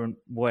slightly different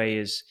way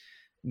is,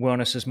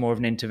 wellness is more of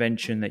an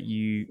intervention that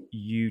you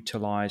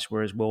utilize,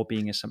 whereas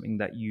well-being is something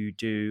that you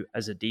do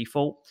as a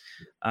default.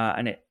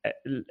 And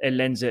it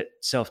lends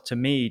itself to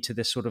me to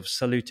this sort of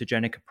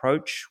salutogenic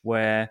approach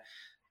where,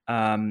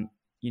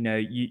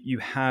 you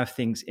have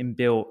things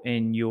inbuilt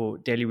in your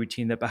daily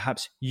routine that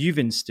perhaps you've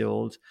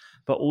instilled,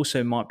 but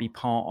also might be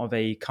part of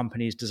a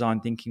company's design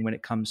thinking when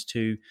it comes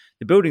to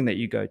the building that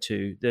you go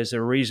to. There's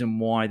a reason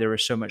why there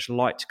is so much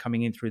light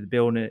coming in through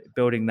the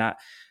building that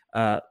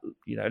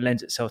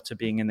lends itself to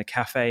being in the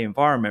cafe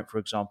environment, for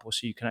example,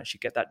 so you can actually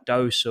get that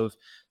dose of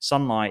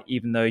sunlight,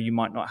 even though you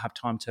might not have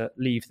time to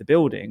leave the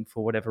building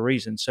for whatever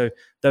reason. So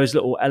those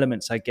little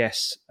elements, I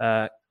guess,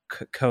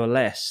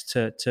 coalesce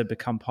to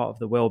become part of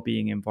the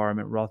well-being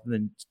environment rather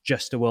than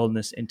just a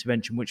wellness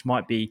intervention, which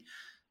might be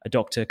a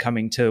doctor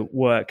coming to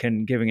work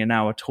and giving an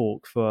hour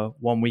talk for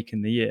 1 week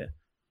in the year.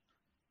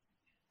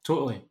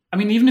 Totally. I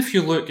mean, even if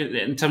you look at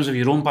it in terms of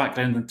your own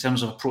background, in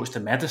terms of approach to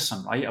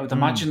medicine, right? I would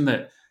imagine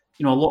that,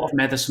 a lot of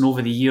medicine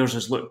over the years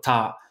has looked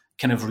at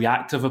kind of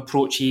reactive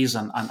approaches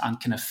and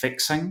kind of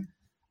fixing,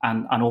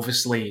 and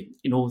obviously,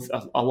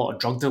 a lot of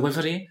drug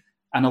delivery,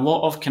 and a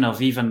lot of kind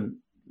of even,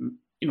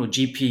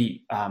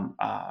 GP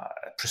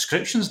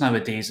prescriptions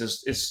nowadays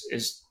is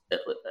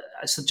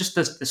just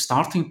the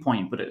starting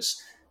point, but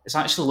it's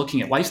actually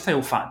looking at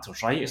lifestyle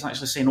factors, right? It's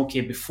actually saying,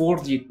 okay, before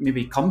you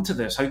maybe come to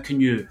this, how can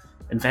you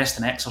invest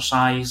in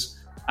exercise?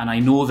 And I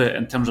know that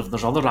in terms of,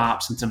 there's other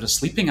apps, in terms of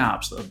sleeping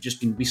apps that have just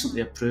been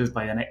recently approved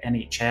by the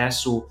NHS.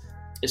 So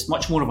it's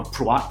much more of a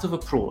proactive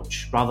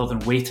approach rather than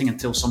waiting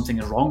until something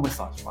is wrong with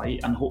us, right?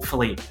 And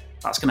hopefully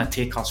that's going to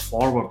take us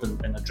forward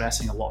in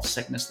addressing a lot of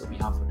sickness that we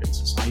have in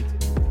society.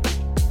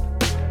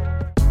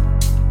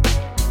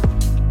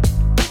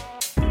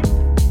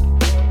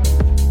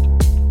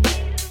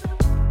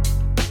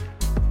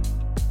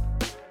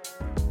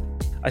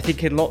 I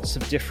think in lots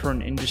of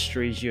different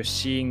industries, you're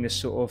seeing this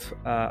sort of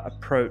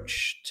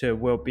approach to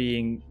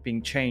well-being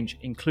being changed,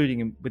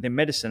 including within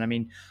medicine. I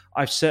mean,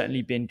 I've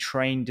certainly been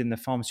trained in the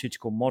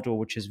pharmaceutical model,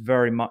 which is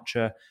very much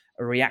a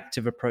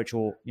reactive approach,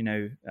 or,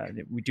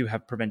 we do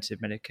have preventative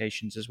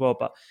medications as well.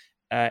 But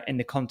in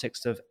the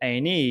context of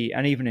A&E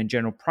and even in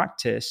general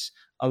practice,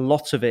 a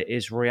lot of it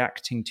is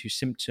reacting to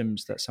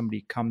symptoms that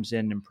somebody comes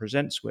in and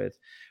presents with.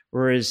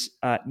 Whereas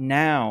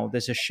now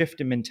there's a shift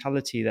in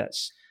mentality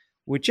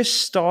we're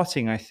just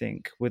starting, I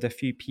think, with a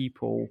few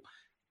people,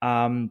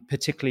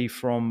 particularly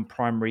from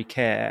primary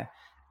care.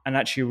 And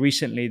actually,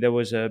 recently, there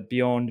was a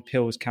Beyond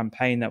Pills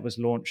campaign that was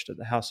launched at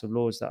the House of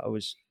Lords that I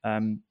was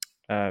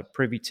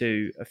privy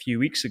to a few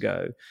weeks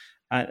ago.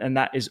 And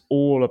that is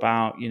all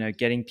about,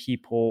 getting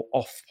people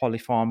off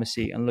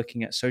polypharmacy and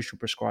looking at social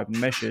prescribing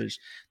measures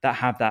that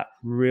have that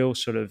real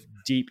sort of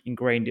deep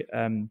ingrained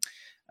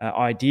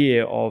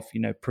idea of,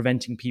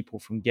 preventing people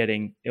from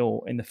getting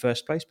ill in the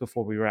first place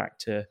before we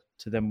react to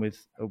them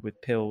with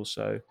pills.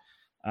 So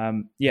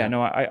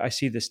I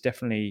see this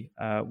definitely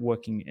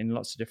working in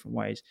lots of different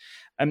ways.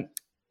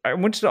 I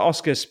wanted to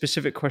ask a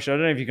specific question. I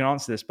don't know if you can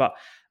answer this, but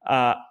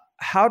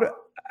how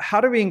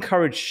do we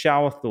encourage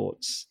shower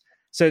thoughts?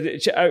 So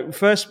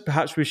first,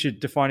 perhaps we should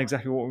define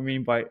exactly what we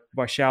mean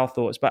by shower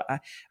thoughts. But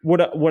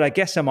what I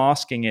guess I'm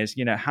asking is,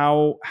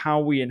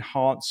 how we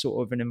enhance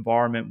sort of an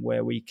environment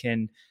where we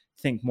can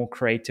think more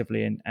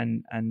creatively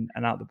and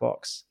out the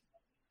box.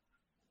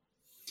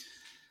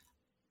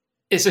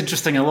 It's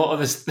interesting. A lot of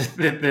this,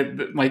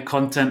 my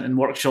content and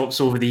workshops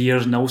over the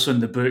years, and also in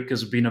the book,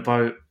 has been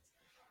about,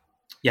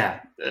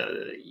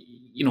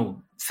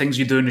 things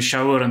you do in the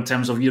shower in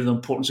terms of the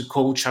importance of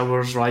cold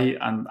showers, right,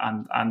 and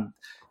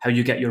how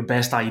you get your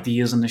best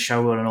ideas in the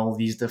shower and all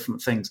these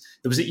different things.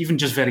 There was even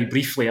just very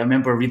briefly, I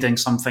remember reading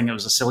something. It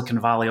was a Silicon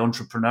Valley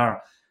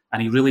entrepreneur,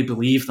 and he really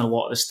believed in a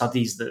lot of the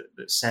studies that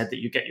said that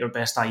you get your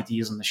best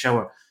ideas in the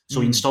shower. So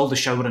he installed a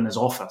shower in his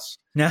office.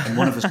 And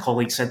one of his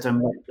colleagues said to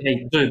him,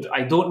 hey, dude,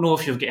 I don't know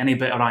if you've got any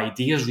better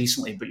ideas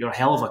recently, but you're a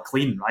hell of a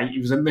clean, right? He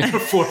was in there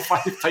 4 or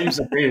 5 times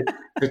a day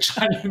to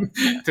try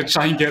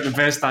and get the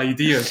best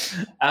ideas.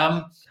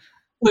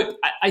 Look,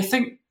 I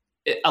think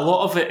a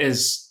lot of it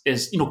is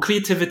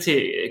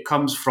creativity. It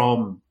comes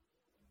from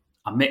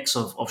a mix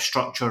of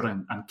structure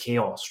and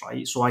chaos,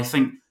 right? So I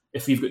think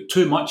if we've got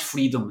too much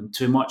freedom and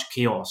too much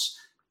chaos,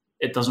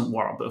 it doesn't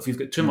work. But if we've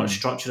got too much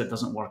structure, it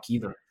doesn't work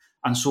either.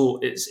 And so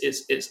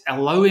it's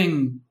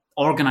allowing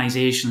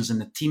organizations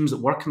and the teams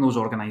that work in those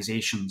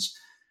organizations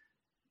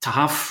to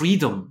have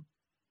freedom,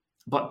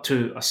 but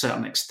to a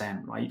certain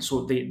extent, right?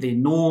 So they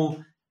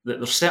know that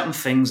there's certain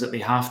things that they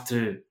have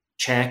to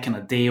check in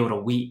a day or a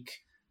week,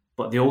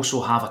 but they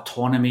also have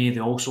autonomy, they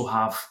also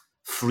have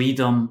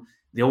freedom,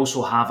 they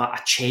also have a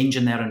change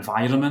in their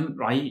environment,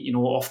 right? You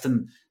know,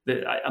 often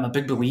I'm a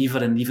big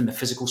believer in even the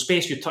physical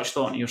space. You touched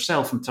on it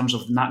yourself in terms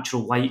of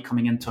natural light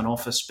coming into an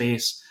office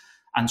space.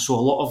 And so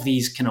a lot of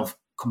these kind of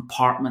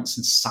compartments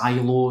and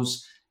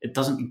silos, it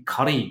doesn't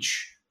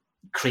encourage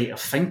creative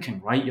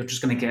thinking, right? You're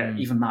just going to get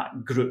even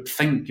that group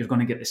think. You're going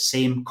to get the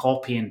same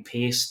copy and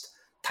paste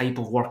type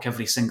of work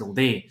every single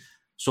day.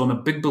 So I'm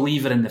a big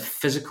believer in the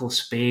physical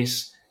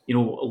space. You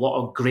know, a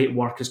lot of great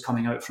work is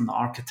coming out from the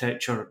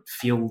architecture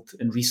field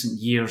in recent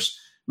years,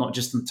 not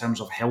just in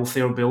terms of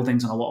healthier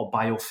buildings and a lot of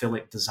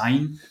biophilic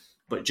design,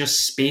 but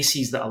just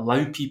spaces that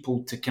allow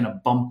people to kind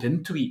of bump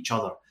into each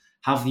other,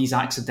 have these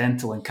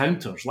accidental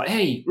encounters. Like,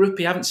 hey,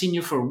 Rupi, I haven't seen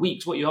you for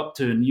weeks. What are you up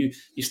to? And you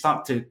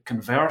start to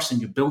converse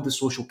and you build the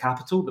social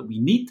capital that we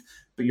need,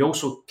 but you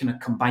also kind of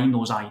combine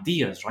those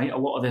ideas, right? A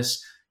lot of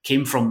this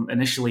came from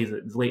initially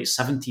the late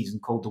 70s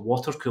and called the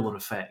water cooler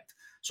effect.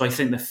 So I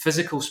think the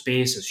physical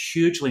space is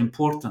hugely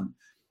important,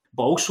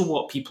 but also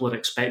what people are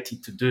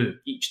expected to do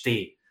each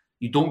day.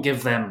 You don't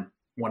give them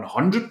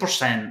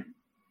 100%,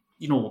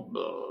 you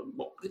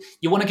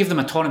want to give them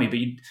autonomy, but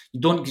you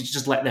don't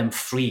just let them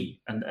free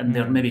and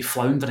they're maybe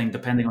floundering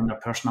depending on their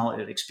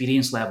personality or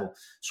experience level.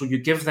 So you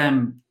give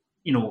them,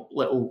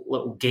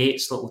 little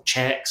gates, little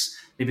checks.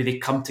 Maybe they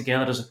come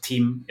together as a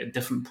team at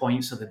different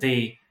points of the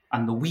day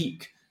and the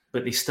week,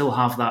 but they still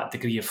have that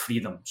degree of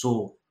freedom.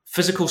 So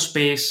physical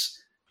space,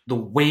 the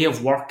way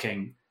of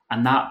working,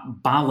 and that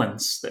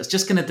balance, that's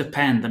just going to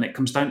depend, and it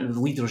comes down to the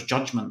leader's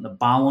judgment, the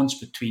balance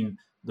between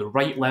the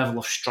right level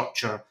of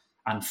structure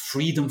and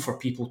freedom for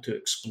people to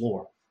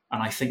explore.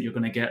 And I think you're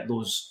going to get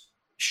those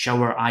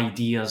shower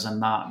ideas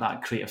and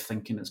that creative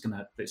thinking that's going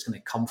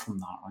to come from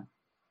that, right?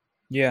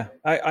 Yeah,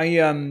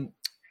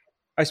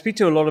 I speak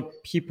to a lot of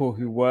people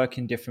who work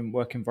in different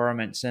work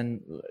environments,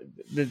 and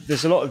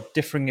there's a lot of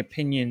differing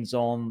opinions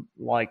on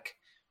like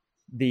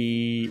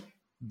the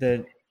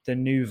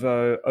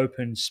nouveau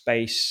open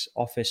space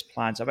office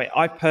plans. I mean,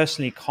 I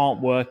personally can't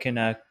work in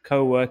a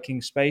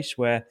co-working space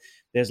where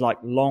there's like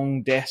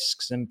long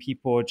desks and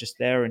people are just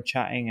there and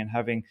chatting and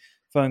having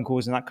phone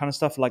calls and that kind of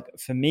stuff. Like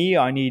for me,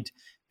 I need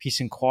peace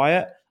and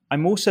quiet.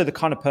 I'm also the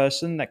kind of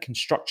person that can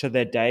structure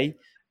their day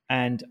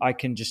and I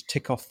can just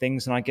tick off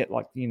things, and I get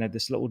like,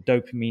 this little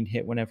dopamine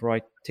hit whenever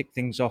I tick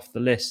things off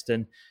the list.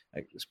 And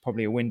it's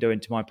probably a window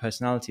into my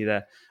personality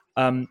there.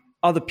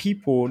 Other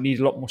people need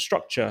a lot more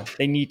structure.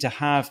 They need to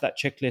have that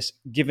checklist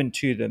given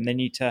to them. They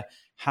need to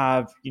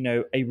have,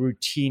 a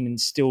routine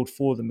instilled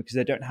for them because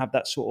they don't have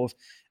that sort of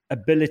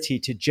ability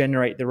to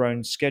generate their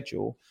own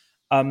schedule.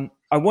 I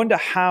wonder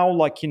how,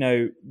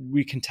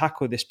 we can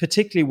tackle this,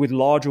 particularly with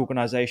large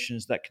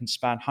organizations that can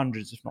span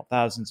hundreds, if not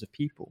thousands of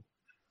people.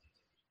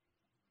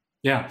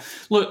 Yeah.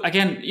 Look,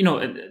 again,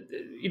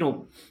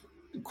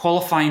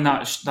 qualifying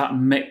that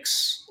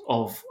mix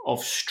of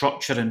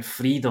structure and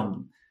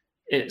freedom,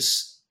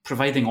 it's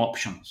providing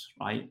options,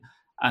 right?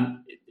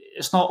 And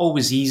it's not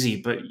always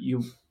easy, but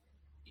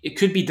it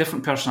could be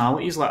different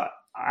personalities. Like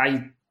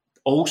I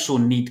also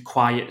need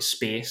quiet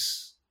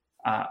space.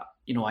 I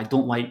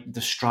don't like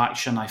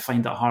distraction. I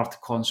find it hard to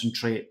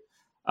concentrate.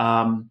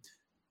 And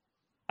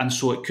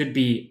so it could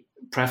be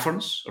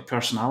preference or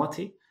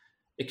personality.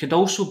 It could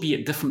also be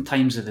at different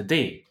times of the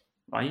day,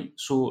 right?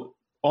 So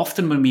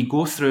often when we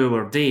go through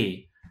our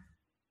day,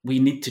 we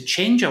need to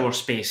change our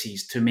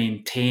spaces to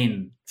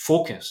maintain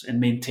focus and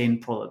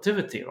maintain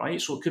productivity, right?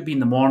 So it could be in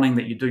the morning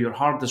that you do your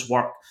hardest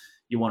work,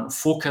 you want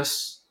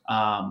focus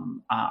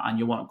and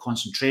you want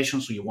concentration,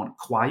 so you want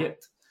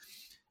quiet.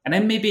 And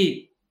then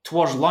maybe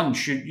towards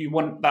lunch, you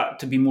want that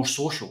to be more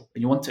social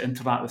and you want to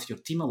interact with your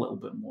team a little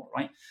bit more,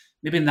 right?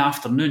 Maybe in the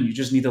afternoon, you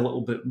just need a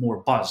little bit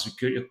more buzz.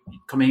 You're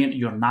coming into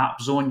your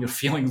nap zone, you're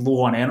feeling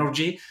low on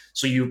energy,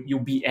 so you'll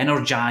be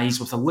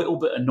energized with a little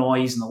bit of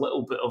noise and a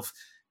little bit of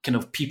kind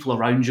of people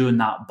around you and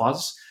that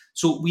buzz.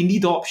 So we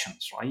need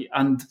options, right?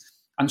 And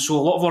so a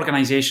lot of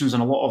organizations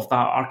and a lot of that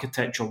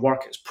architecture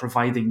work is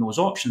providing those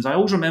options. I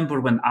always remember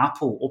when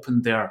Apple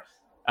opened their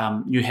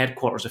new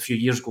headquarters a few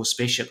years ago,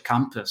 Spaceship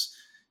Campus,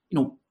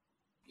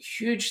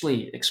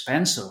 hugely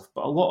expensive,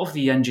 but a lot of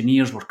the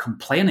engineers were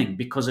complaining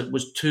because it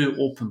was too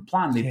open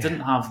plan. They didn't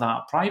have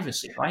that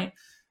privacy, right?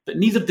 But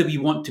neither do we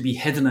want to be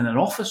hidden in an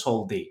office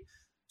all day.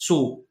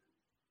 So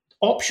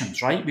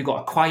options, right? We've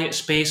got a quiet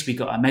space, we've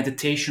got a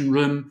meditation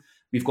room,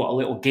 we've got a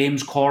little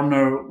games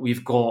corner,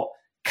 we've got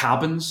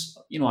cabins.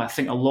 I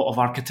think a lot of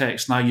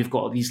architects now, you've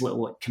got these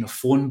little kind of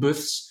phone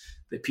booths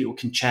that people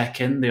can check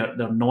in.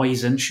 They're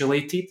noise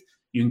insulated.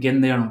 You can get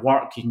in there and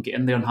work. You can get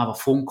in there and have a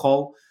phone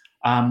call.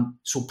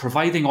 So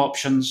providing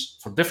options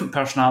for different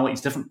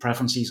personalities, different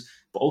preferences,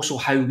 but also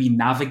how we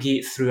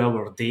navigate through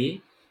our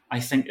day, I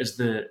think is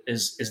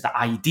the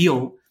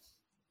ideal.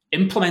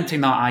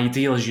 Implementing that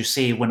ideal, as you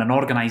say, when an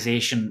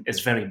organization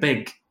is very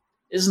big,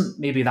 isn't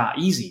maybe that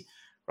easy,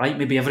 right?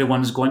 Maybe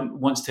everyone's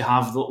wants to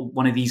have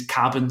one of these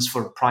cabins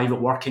for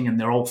private working and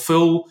they're all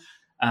full,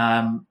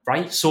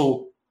 right?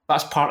 So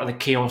that's part of the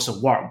chaos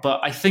of work. But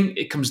I think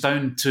it comes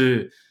down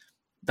to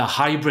the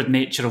hybrid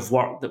nature of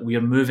work that we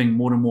are moving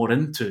more and more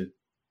into,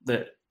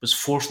 that was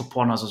forced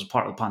upon us as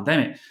part of the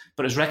pandemic.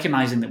 But it's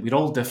recognizing that we're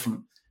all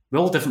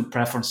different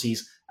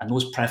preferences, and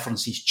those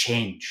preferences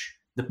change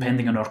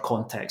depending on our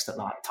context at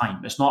that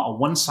time. It's not a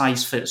one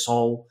size fits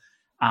all.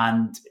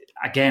 And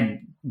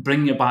again,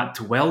 bringing it back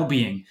to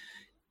well-being,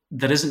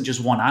 there isn't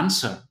just one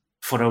answer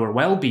for our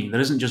well-being.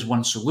 There isn't just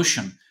one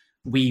solution.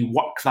 We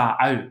work that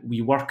out.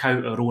 We work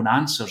out our own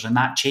answers, and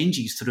that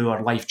changes through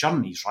our life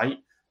journeys, right?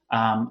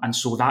 And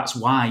so that's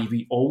why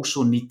we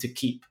also need to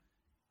keep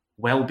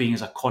well-being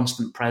as a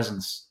constant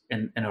presence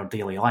in our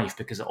daily life,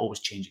 because it always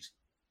changes.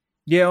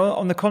 Yeah,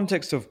 on the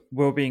context of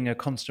well-being a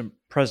constant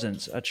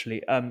presence,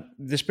 actually,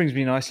 this brings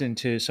me nicely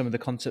into some of the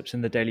concepts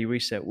in the Daily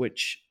Reset,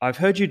 which I've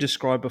heard you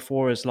describe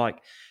before as like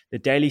the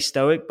Daily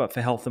Stoic, but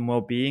for health and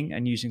well-being,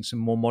 and using some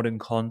more modern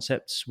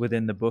concepts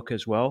within the book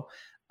as well.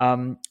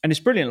 And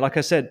it's brilliant. Like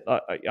I said,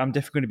 I'm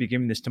definitely going to be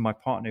giving this to my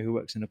partner who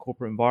works in a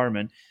corporate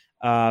environment,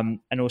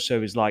 and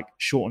also is like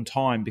short on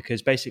time,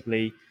 because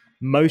basically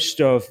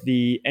most of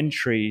the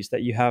entries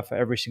that you have for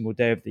every single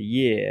day of the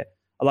year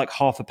are like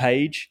half a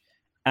page.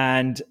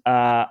 And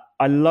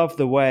I love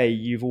the way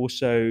you've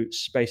also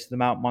spaced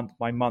them out month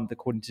by month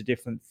according to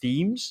different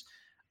themes.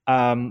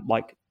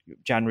 Like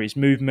January's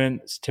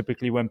movement, it's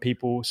typically when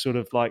people sort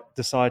of like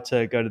decide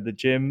to go to the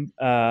gym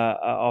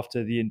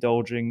after the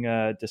indulging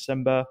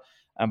December.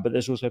 But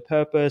there's also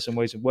purpose and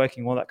ways of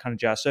working, all that kind of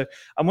jazz. So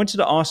I wanted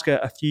to ask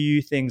a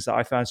few things that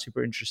I found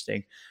super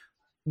interesting,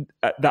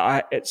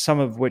 some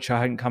of which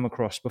I hadn't come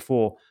across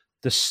before.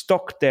 The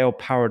Stockdale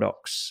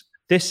paradox.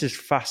 This is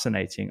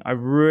fascinating. I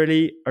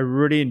really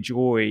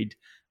enjoyed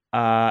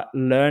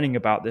learning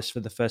about this for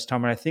the first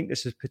time. And I think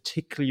this is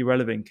particularly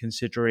relevant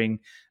considering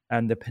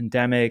the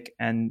pandemic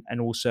and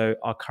also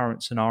our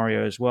current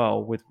scenario as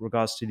well with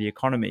regards to the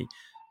economy.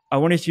 I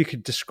wonder if you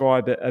could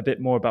describe a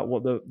bit more about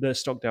what the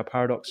Stockdale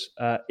paradox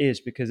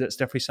is, because it's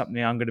definitely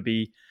something I'm going to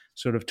be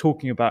sort of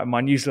talking about in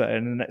my newsletter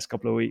in the next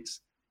couple of weeks.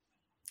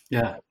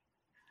 Yeah.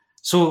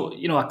 So,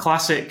 a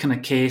classic kind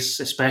of case,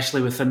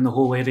 especially within the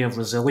whole area of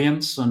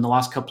resilience. In the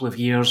last couple of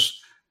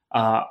years,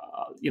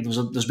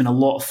 there's been a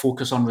lot of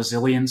focus on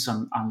resilience,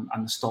 and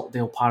the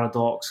Stockdale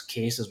paradox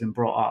case has been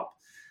brought up.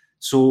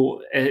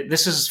 So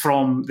this is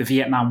from the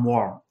Vietnam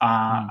War.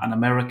 An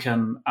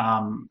American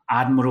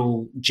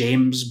Admiral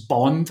James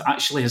Bond,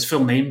 actually his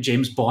full name,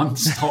 James Bond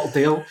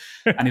Stockdale,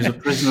 and he was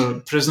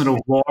a prisoner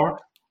of war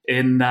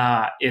in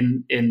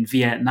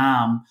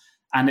Vietnam.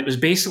 And it was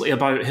basically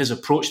about his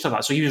approach to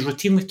that. So he was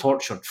routinely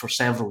tortured for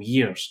several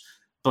years,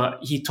 but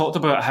he talked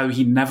about how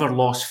he never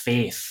lost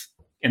faith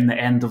in the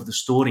end of the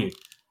story.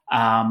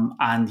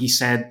 And he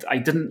said,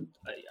 I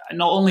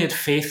not only had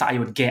faith that I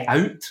would get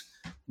out,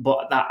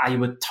 but that I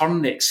would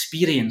turn the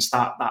experience,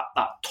 that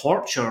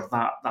torture,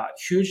 that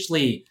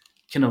hugely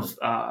kind of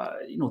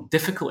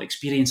difficult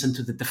experience,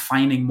 into the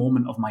defining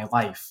moment of my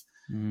life.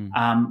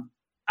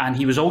 And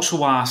he was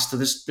also asked,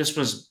 this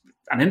was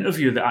an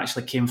interview that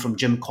actually came from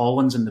Jim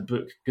Collins in the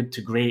book Good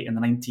to Great in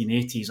the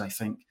 1980s, I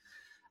think.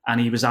 And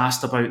he was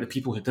asked about the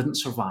people who didn't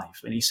survive.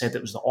 And he said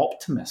it was the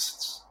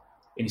optimists.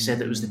 And he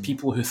said it was the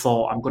people who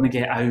thought, I'm going to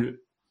get out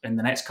in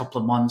the next couple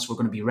of months, we're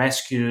going to be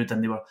rescued.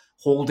 And they were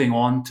holding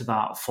on to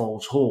that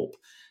false hope.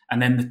 And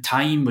then the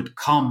time would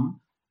come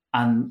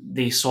and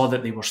they saw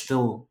that they were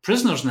still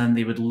prisoners, and then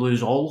they would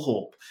lose all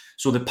hope.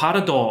 So the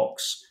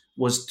paradox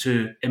was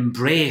to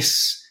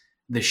embrace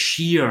the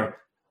sheer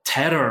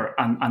terror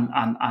and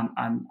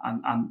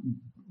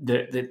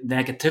the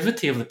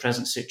negativity of the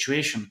present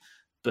situation,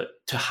 but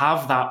to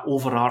have that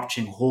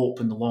overarching hope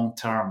in the long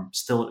term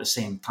still at the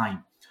same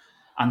time.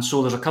 And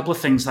so there's a couple of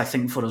things I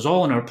think for us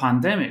all in our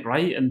pandemic,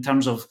 right? In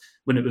terms of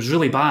when it was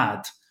really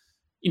bad,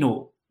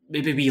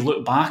 maybe we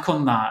look back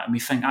on that and we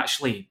think,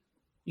 actually,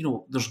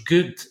 there's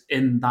good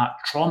in that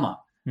trauma.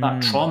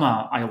 That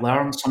trauma, I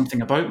learned something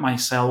about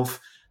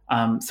myself.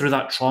 Through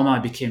that trauma, I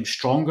became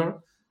stronger.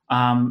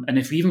 And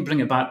if we even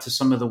bring it back to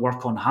some of the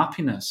work on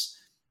happiness,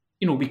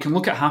 we can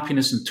look at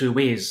happiness in two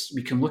ways.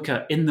 We can look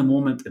at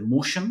in-the-moment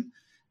emotion,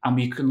 and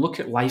we can look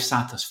at life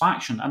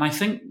satisfaction. And I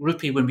think,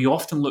 Rupi, when we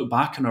often look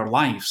back in our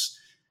lives,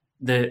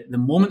 the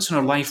moments in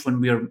our life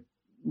when we're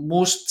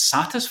most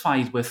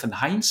satisfied with in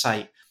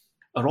hindsight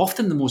are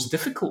often the most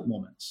difficult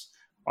moments,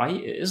 right?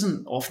 It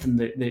isn't often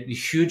the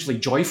hugely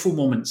joyful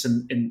moments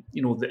in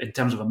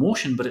terms of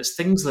emotion, but it's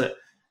things that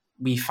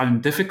we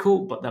found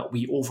difficult, but that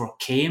we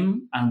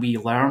overcame, and we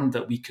learned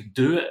that we could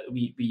do it.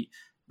 We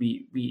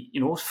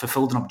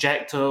fulfilled an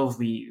objective.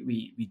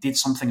 We did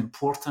something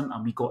important,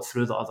 and we got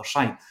through the other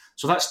side.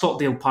 So that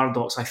Stockdale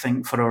paradox, I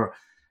think, for our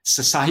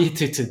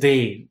society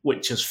today,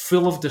 which is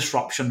full of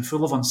disruption,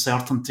 full of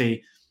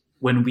uncertainty,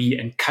 when we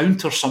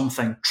encounter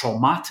something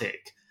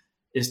traumatic,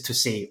 is to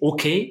say,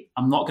 okay,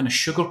 I'm not going to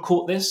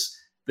sugarcoat this.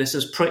 This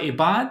is pretty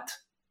bad,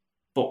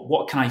 but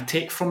what can I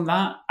take from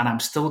that? And I'm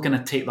still going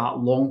to take that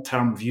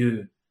long-term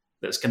view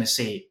that's going to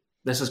say,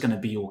 this is going to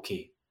be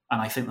okay.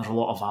 And I think there's a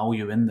lot of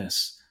value in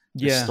this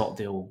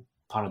Stockdale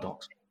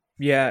paradox.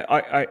 Yeah,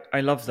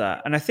 I love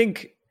that. And I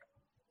think,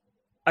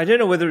 I don't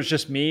know whether it's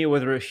just me or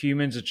whether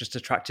humans are just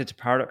attracted to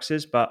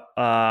paradoxes, but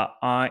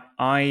I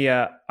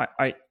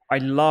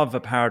love a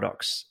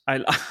paradox.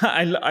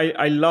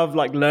 I love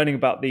like learning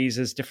about these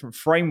as different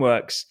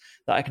frameworks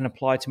that I can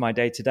apply to my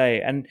day to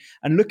day. And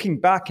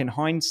looking back in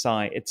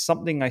hindsight, it's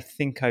something I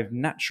think I've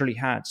naturally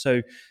had.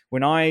 So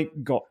when I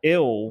got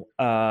ill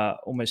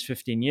almost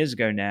 15 years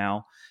ago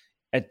now,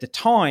 at the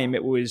time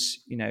it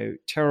was,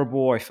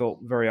 terrible. I felt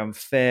very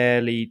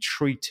unfairly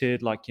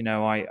treated. Like, it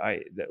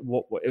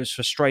was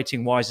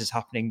frustrating. Why is this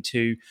happening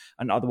to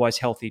an otherwise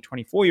healthy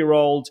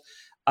 24-year-old?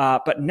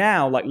 But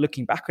now, like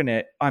looking back on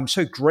it, I'm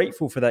so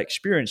grateful for that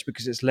experience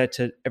because it's led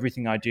to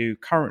everything I do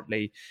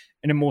currently.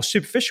 In a more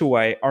superficial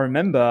way, I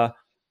remember,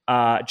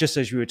 just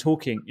as you were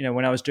talking,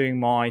 when I was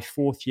doing my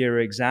fourth year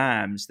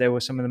exams, there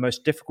were some of the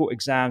most difficult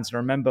exams. And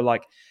I remember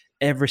like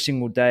every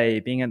single day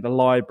being at the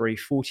library,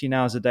 14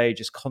 hours a day,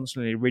 just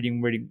constantly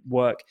reading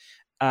work.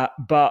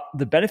 But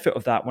the benefit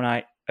of that, when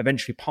I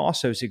eventually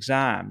passed those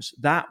exams,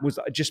 that was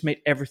just made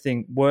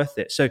everything worth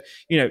it. So,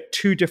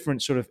 two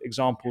different sort of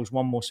examples,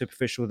 one more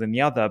superficial than the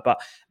other, but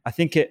I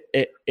think it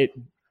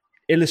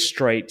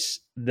illustrates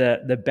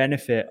the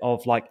benefit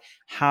of like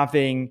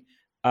having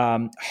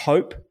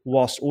hope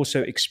whilst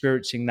also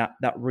experiencing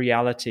that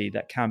reality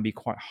that can be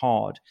quite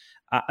hard.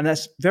 And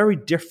that's very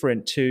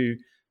different to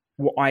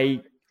what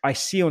I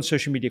see on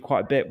social media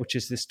quite a bit, which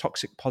is this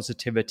toxic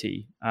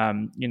positivity.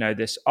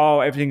 This,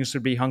 everything's going to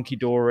be hunky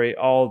dory.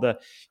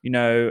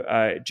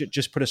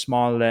 Just put a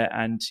smile there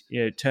and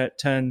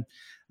turn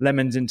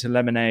lemons into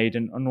lemonade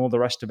and all the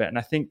rest of it. And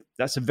I think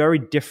that's a very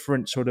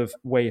different sort of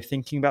way of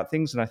thinking about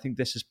things. And I think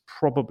this is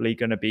probably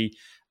going to be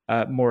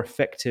more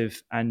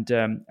effective and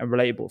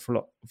relatable for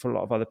a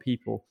lot of other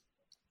people.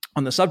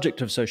 On the subject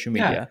of social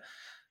media. Yeah.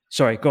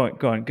 Sorry, go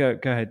on. Go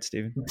ahead,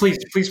 Stephen. Please.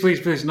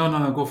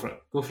 No, go for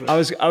it.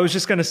 I was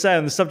just going to say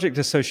on the subject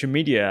of social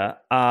media,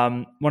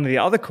 one of the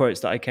other quotes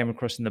that I came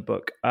across in the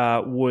book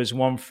was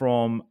one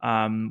from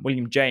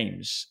William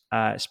James,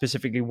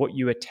 specifically, what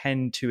you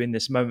attend to in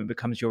this moment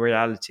becomes your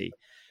reality.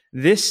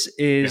 This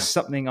is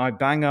something I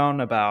bang on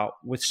about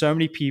with so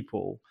many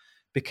people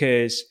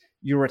because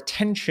your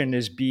attention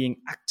is being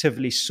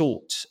actively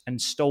sought and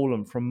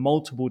stolen from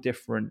multiple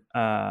different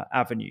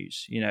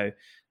avenues,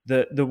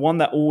 The one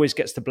that always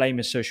gets the blame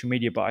is social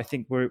media, but I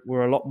think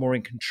we're a lot more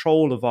in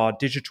control of our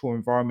digital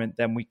environment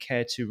than we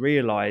care to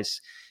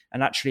realize.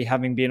 And actually,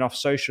 having been off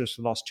socials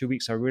for the last 2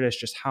 weeks, I realized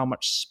just how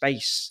much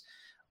space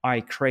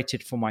I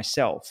created for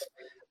myself.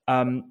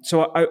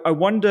 So I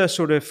wonder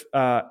sort of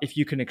if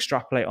you can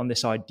extrapolate on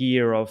this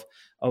idea of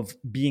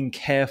being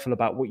careful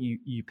about what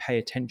you pay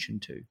attention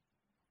to.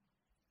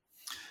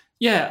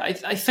 Yeah,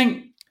 I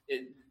think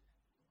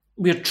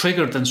we're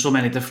triggered in so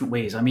many different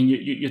ways. I mean,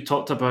 you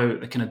talked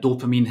about the kind of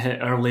dopamine hit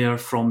earlier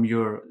from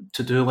your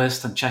to-do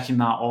list and checking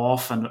that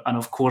off. And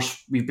of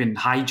course, we've been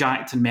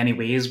hijacked in many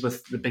ways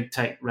with the big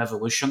tech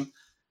revolution.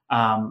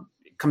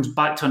 It comes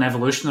back to an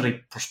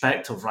evolutionary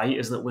perspective, right?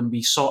 Is that when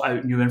we sought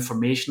out new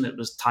information, it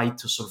was tied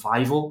to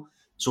survival.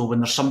 So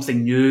when there's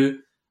something new,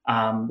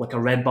 like a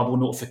red bubble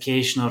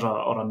notification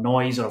or a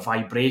noise or a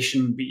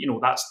vibration,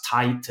 that's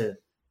tied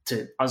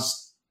to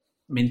us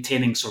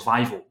maintaining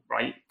survival,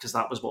 right? Because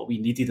that was what we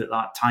needed at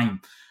that time.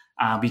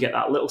 We get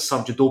that little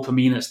surge of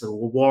dopamine. It's the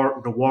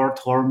reward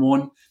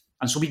hormone.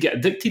 And so we get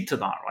addicted to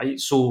that, right?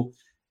 So,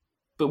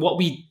 but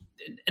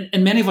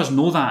and many of us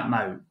know that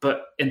now,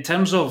 but in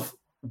terms of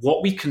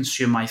what we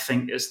consume, I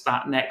think is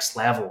that next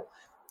level.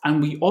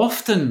 And we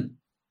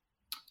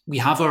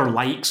have our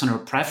likes and our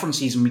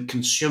preferences and we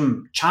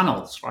consume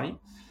channels, right?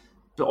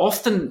 But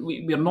often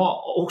we're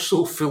not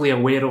also fully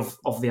aware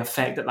of the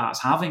effect that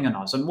that's having on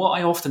us. And what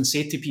I often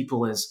say to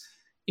people is,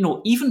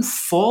 even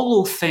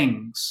follow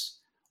things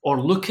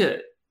or look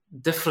at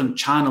different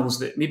channels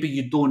that maybe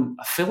you don't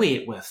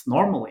affiliate with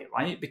normally,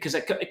 right? Because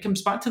it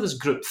comes back to this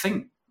group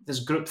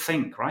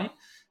think, right?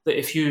 That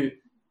if you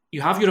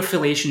have your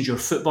affiliations, your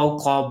football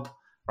club,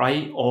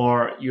 right?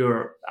 Or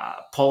your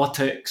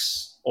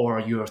politics or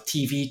your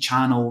TV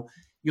channel,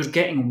 you're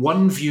getting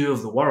one view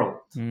of the world.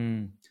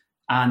 Mm.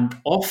 And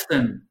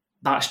often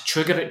that's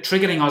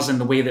triggering us in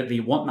the way that they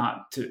want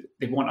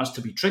us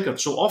to be triggered.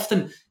 So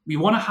often we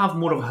want to have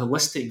more of a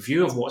holistic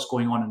view of what's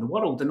going on in the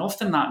world. And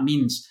often that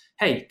means,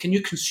 hey, can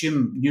you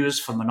consume news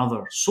from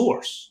another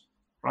source,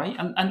 right?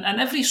 And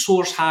every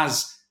source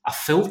has a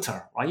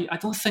filter, right? I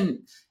don't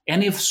think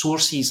any of the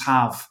sources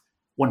have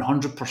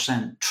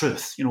 100%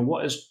 truth.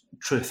 What is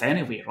truth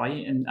anyway,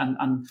 right?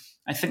 And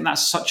I think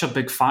that's such a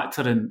big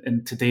factor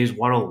in today's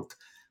world.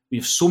 We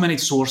have so many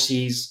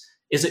sources.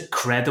 Is it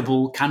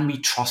credible? Can we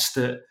trust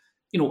it?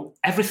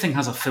 Everything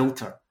has a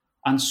filter.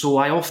 And so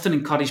I often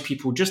encourage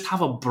people just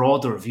have a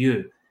broader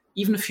view.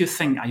 Even if you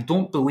think, I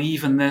don't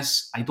believe in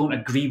this, I don't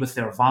agree with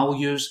their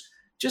values,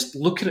 just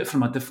look at it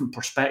from a different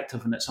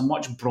perspective, and it's a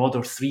much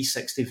broader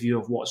 360 view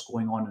of what's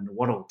going on in the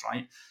world,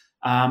 right?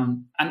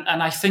 And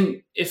I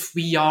think if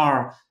we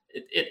are,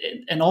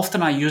 and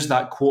often I use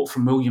that quote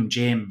from William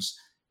James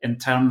in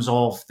terms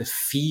of the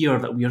fear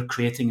that we are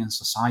creating in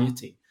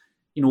society.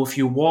 If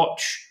you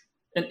watch,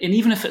 and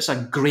even if it's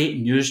a great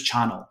news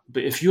channel,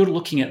 but if you're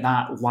looking at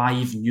that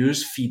live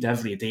news feed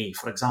every day,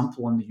 for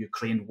example, on the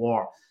Ukraine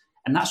war,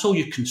 and that's all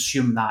you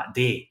consume that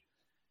day,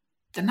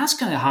 then that's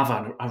going to have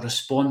a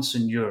response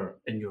in your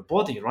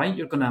body, right?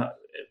 You're going to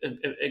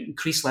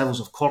increase levels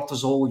of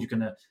cortisol. You're going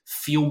to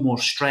feel more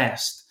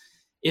stressed.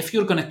 If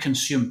you're going to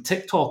consume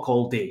TikTok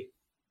all day,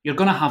 you're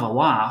going to have a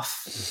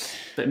laugh,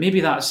 but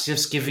maybe that's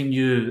just giving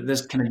you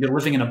this kind of, you're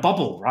living in a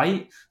bubble,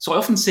 right? So I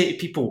often say to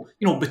people,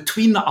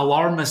 between the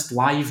alarmist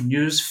live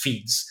news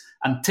feeds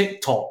and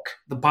TikTok,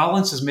 the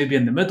balance is maybe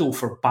in the middle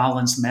for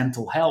balanced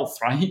mental health,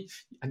 right?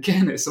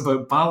 Again, it's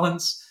about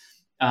balance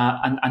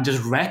and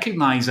just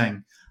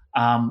recognizing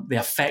the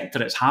effect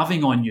that it's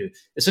having on you.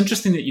 It's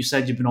interesting that you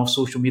said you've been off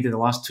social media the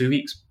last 2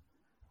 weeks.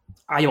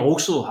 I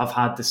also have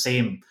had the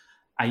same.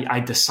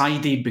 I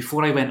decided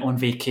before I went on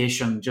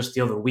vacation just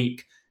the other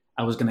week,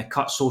 I was going to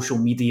cut social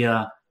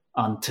media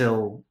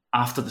until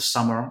after the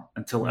summer,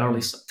 until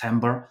early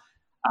September,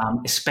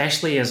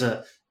 especially as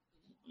a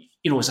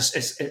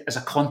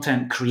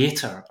content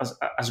creator,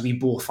 as we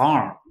both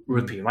are,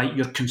 Rupi, right?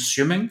 You're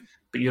consuming,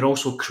 but you're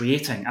also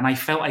creating. And I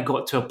felt I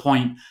got to a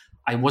point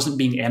I wasn't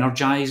being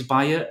energized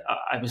by it.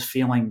 I was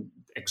feeling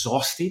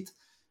exhausted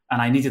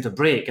and I needed a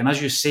break. And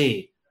as you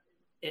say,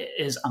 it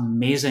is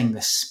amazing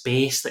the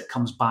space that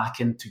comes back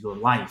into your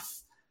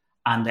life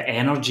and the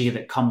energy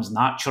that comes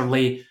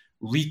naturally,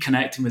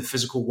 reconnecting with the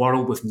physical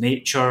world, with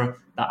nature,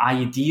 the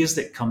ideas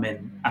that come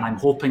in. And I'm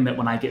hoping that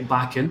when I get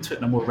back into it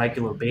on a more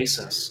regular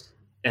basis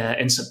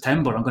in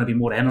September, I'm going to be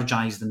more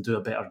energized and do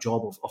a better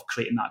job of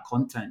creating that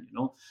content,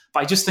 But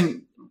I just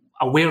think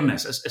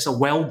awareness is a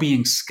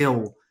well-being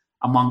skill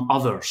among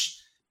others.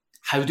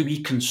 How do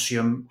we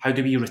consume? How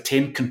do we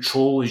retain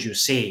control, as you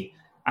say?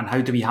 And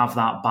how do we have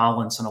that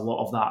balance and a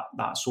lot of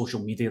that social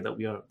media that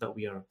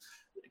we are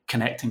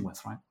connecting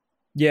with, right?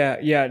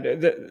 Yeah.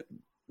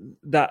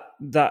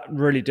 That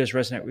really does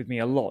resonate with me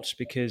a lot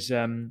because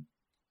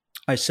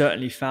I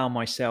certainly found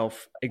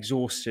myself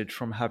exhausted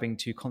from having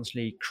to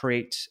constantly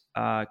create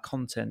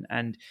content.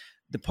 And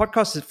the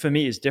podcast for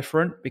me is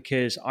different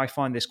because I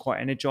find this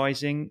quite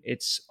energizing.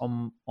 It's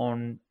on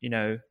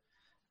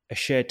a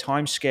shared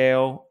time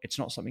scale. It's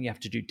not something you have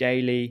to do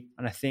daily.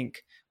 And I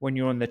think when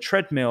you're on the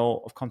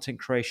treadmill of content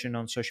creation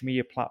on social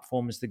media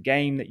platforms, the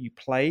game that you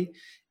play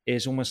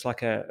is almost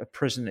like a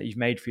prison that you've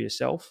made for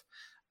yourself.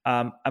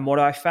 And what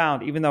I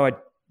found, even though I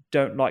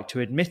don't like to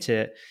admit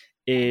it,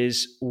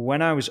 is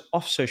when I was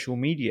off social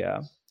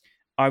media,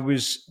 I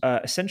was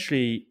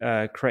essentially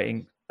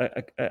creating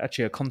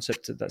actually a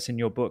concept that's in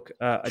your book,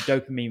 a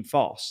dopamine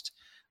fast.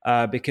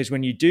 Because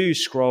when you do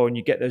scroll and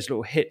you get those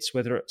little hits,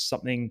 whether it's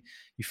something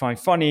you find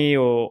funny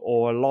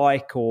or a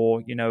like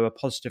or a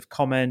positive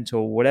comment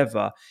or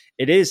whatever,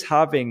 it is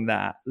having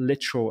that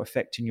literal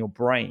effect in your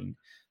brain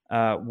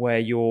where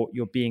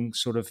you're being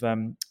sort of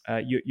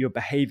your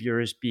behavior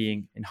is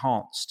being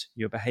enhanced,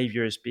 your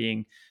behavior is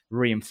being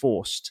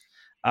reinforced,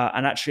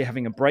 and actually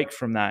having a break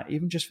from that,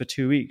 even just for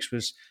 2 weeks,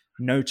 was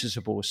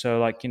noticeable.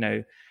 So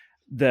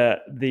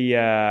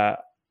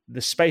the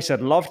space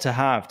I'd love to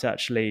have to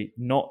actually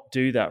not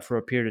do that for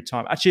a period of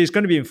time. Actually, it's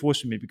going to be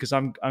enforced for me because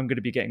I'm going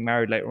to be getting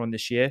married later on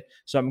this year.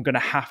 So I'm going to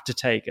have to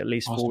take at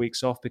least 4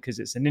 weeks off because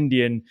it's an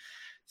Indian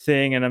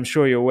thing. And I'm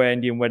sure you're aware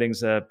Indian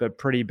weddings are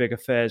pretty big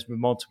affairs with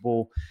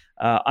multiple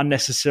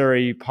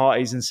unnecessary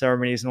parties and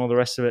ceremonies and all the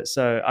rest of it.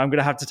 So I'm going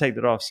to have to take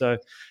that off. So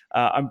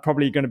I'm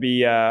probably going to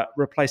be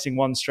replacing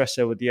one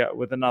stressor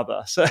with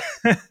another. So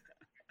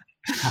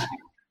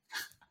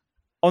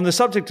on the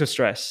subject of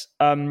stress,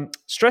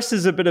 stress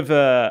is a bit of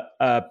a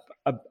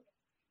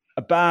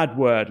bad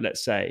word,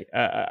 let's say,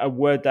 a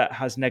word that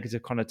has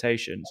negative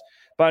connotations.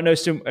 But I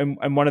noticed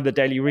in one of the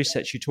daily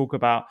resets, you talk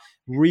about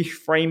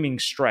reframing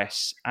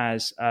stress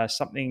as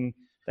something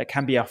that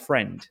can be our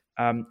friend,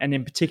 and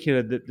in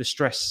particular, the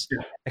stress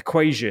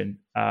equation.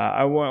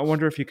 I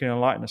wonder if you can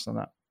enlighten us on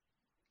that.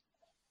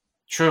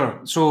 Sure.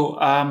 So,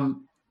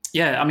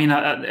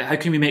 how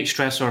can we make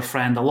stress our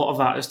friend? A lot of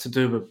that is to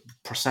do with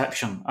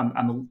perception.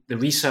 And the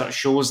research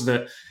shows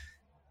that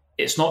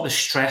it's not the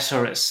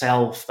stressor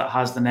itself that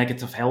has the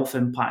negative health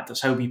impact.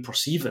 It's how we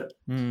perceive it.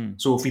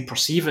 So if we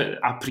perceive it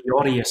a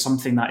priori as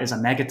something that is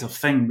a negative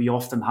thing, we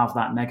often have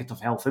that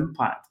negative health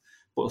impact.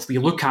 But if we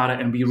look at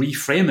it and we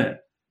reframe it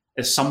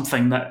as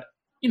something that,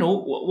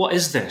 what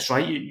is this,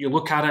 right? You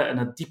look at it in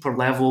a deeper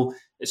level.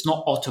 It's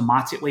not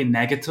automatically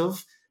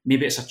negative.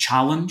 Maybe it's a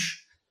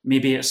challenge.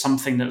 Maybe it's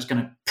something that's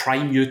going to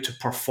prime you to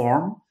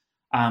perform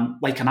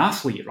like an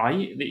athlete,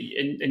 right?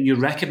 And you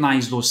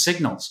recognize those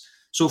signals.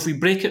 So if we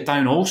break it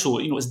down also,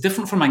 it's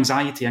different from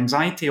anxiety.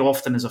 Anxiety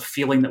often is a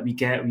feeling that we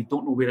get. We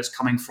don't know where it's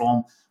coming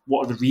from.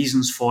 What are the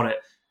reasons for it?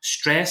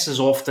 Stress is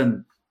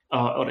often,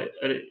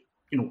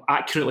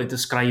 accurately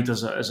described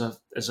as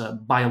a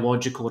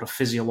biological or a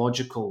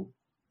physiological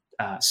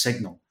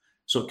signal.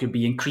 So it could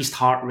be increased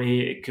heart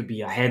rate, it could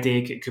be a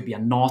headache, it could be a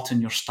knot in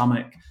your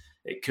stomach,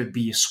 it could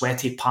be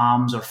sweaty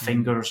palms or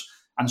fingers.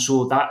 And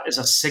so that is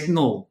a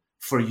signal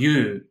for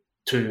you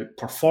to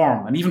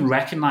perform. And even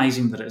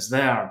recognizing that it's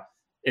there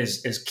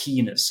is key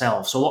in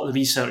itself. So a lot of the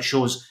research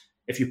shows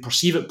if you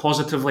perceive it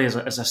positively as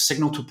a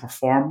signal to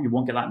perform, you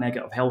won't get that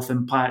negative health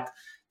impact,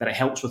 that it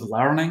helps with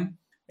learning,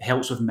 it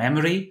helps with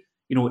memory.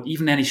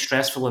 Even any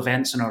stressful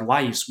events in our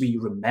lives, we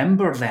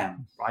remember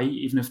them, right?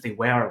 Even if they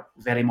were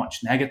very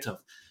much negative.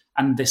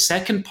 And the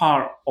second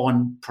part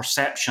on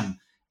perception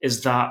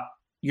is that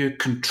you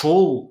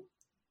control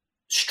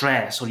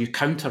stress or you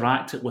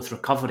counteract it with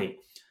recovery.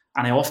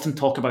 And I often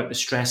talk about the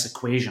stress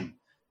equation.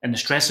 And the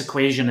stress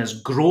equation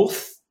is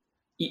growth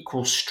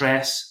equals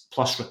stress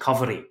plus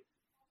recovery.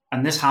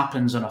 And this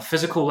happens on a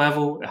physical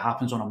level, it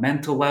happens on a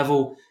mental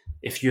level.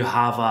 If you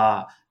have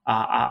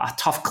a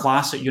tough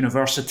class at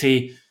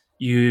university,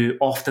 you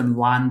often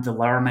land the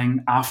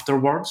learning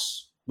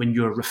afterwards when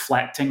you're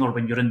reflecting or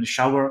when you're in the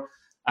shower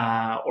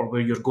or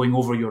where you're going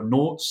over your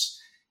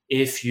notes.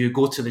 If you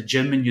go to the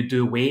gym and you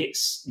do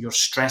weights, you're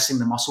stressing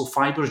the muscle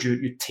fibers,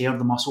 you tear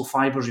the muscle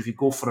fibers. If you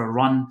go for a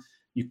run,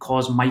 you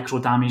cause micro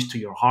damage to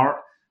your heart.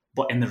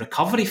 But in the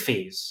recovery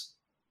phase,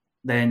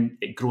 then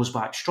it grows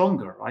back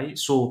stronger, right?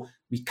 So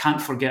we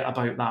can't forget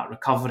about that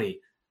recovery.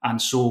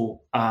 And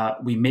so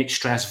we make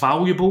stress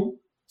valuable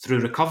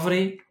through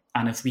recovery.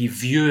 And if we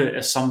view it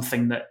as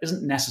something that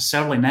isn't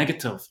necessarily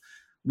negative,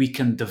 we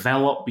can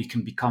develop, we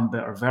can become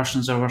better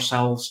versions of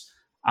ourselves,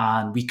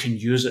 and we can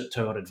use it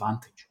to our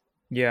advantage.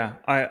 Yeah,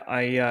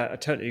 I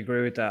totally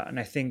agree with that. And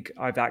I think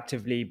I've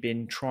actively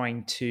been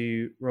trying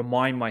to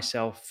remind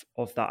myself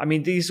of that. I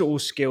mean, these are all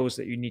skills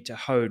that you need to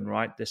hone,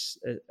 right? This,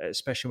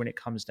 especially when it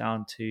comes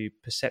down to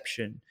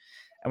perception.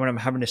 And when I'm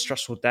having a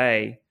stressful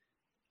day,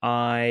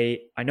 I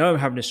know I'm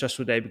having a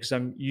stressful day because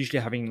I'm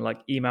usually having like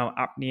email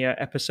apnea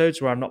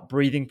episodes where I'm not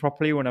breathing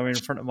properly when I'm in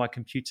front of my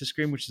computer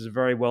screen, which is a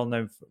very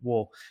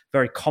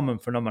very common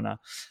phenomena.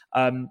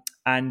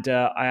 And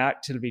I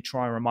actively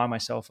try and remind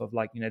myself of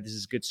like, this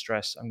is good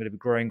stress. I'm going to be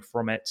growing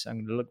from it. I'm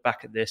going to look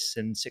back at this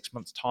in 6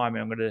 months' time,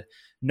 and I'm going to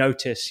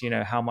notice,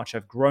 how much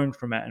I've grown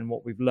from it and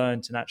what we've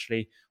learned. And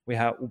actually,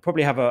 we'll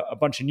probably have a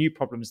bunch of new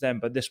problems then,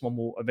 but this one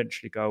will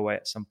eventually go away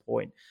at some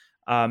point.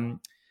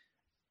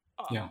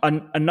 Yeah.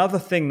 Another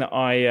thing that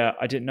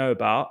I didn't know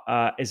about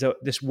is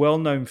this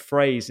well-known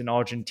phrase in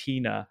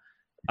Argentina,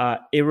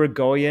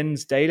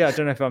 Irigoyen's daily. I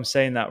don't know if I'm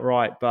saying that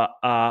right, but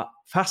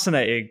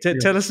fascinating.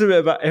 Tell us a bit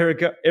about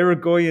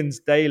Irigoyen's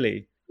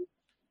daily.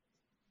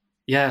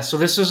 Yeah, so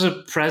this was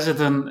a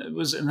president. It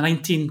was in the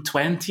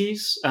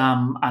 1920s,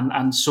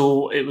 and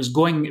so it was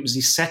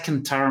his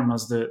second term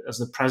as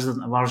the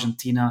president of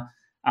Argentina,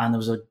 and there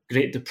was a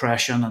Great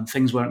Depression, and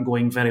things weren't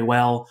going very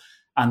well,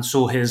 and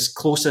so his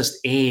closest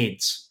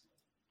aides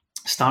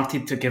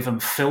started to give him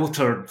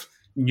filtered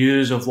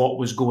news of what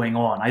was going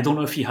on. I don't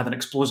know if he had an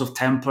explosive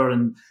temper,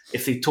 and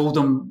if they told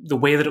him the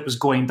way that it was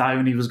going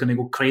down, he was going to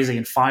go crazy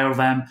and fire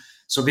them.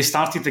 So they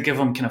started to give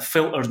him kind of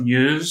filtered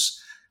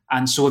news.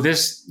 And so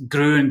this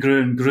grew and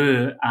grew and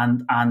grew,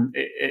 and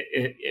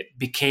it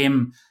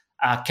became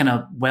a kind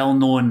of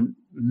well-known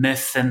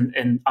myth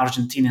in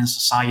Argentinian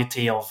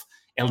society of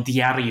El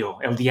Diario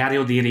de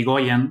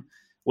Irigoyen,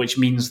 which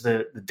means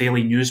the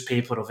daily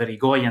newspaper of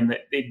Irigoyen.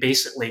 That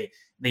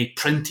they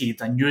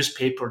printed a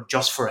newspaper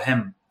just for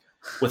him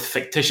with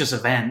fictitious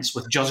events,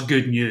 with just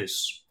good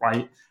news,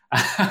 right?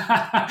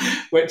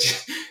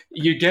 Which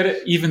you get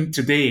it even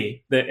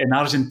today, that in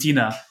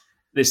Argentina,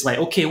 it's like,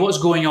 okay, what's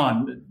going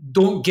on?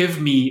 Don't give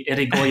me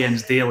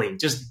Irigoyen's daily.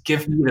 Just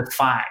give me the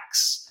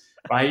facts,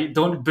 right?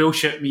 Don't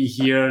bullshit me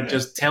here.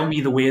 Just tell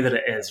me the way that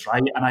it is,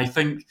 right? And I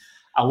think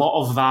a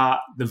lot of that,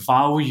 the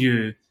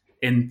value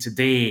in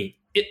today,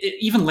 it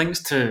even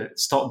links to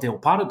Stockdale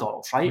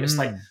paradox, right? It's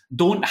like,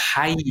 don't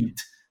hide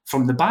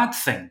from the bad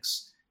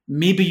things.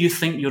 Maybe you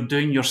think you're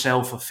doing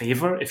yourself a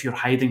favor if you're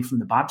hiding from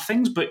the bad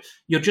things, but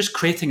you're just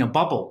creating a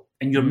bubble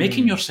and you're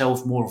making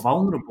yourself more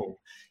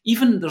vulnerable.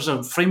 Even there's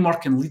a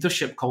framework in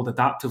leadership called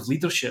adaptive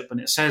leadership, and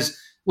it says,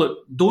 look,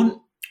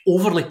 don't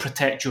overly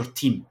protect your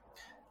team.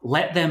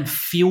 Let them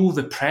feel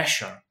the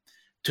pressure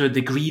to a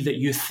degree that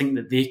you think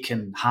that they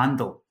can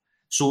handle.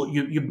 So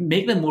you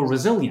make them more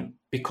resilient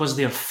because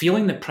they're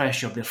feeling the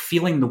pressure, they're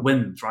feeling the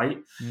wind, right?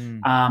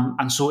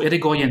 And so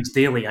Irigoyen's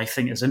daily, I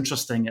think, is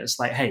interesting. It's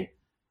like, hey,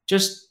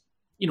 just,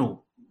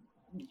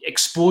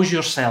 expose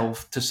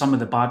yourself to some of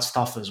the bad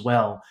stuff as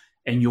well,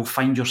 and you'll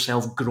find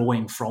yourself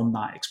growing from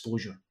that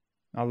exposure.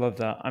 I love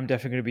that. I'm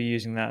definitely going to be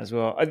using that as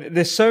well.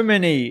 There's so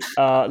many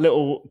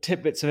little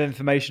tidbits of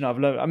information I've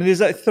learned. I mean,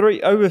 there's like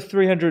over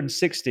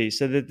 360.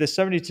 So there's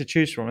so many to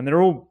choose from, and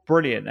they're all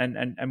brilliant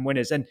and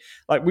winners. And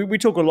like we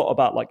talk a lot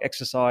about like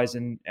exercise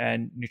and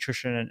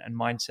nutrition and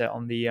mindset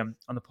on the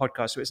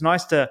podcast. So it's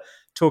nice to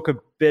talk a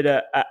bit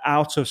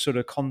out of sort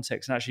of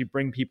context and actually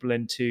bring people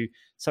into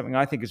something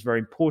I think is very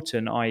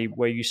important, i.e.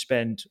 where you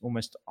spend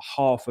almost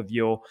half of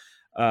your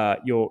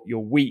your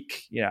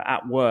week,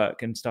 at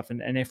work and stuff.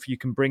 And if you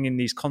can bring in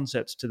these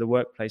concepts to the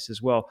workplace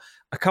as well.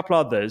 A couple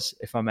others,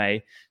 if I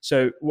may.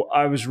 So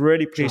I was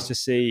really pleased to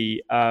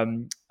see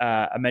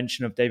a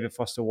mention of David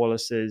Foster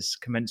Wallace's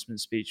commencement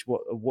speech,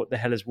 What the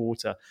hell is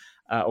water?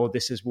 Or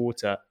This is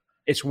water.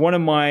 It's one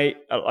of my,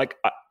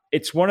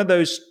 it's one of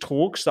those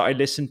talks that I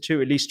listen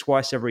to at least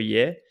twice every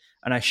year.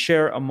 And I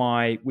share it on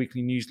my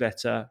weekly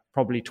newsletter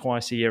probably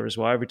twice a year as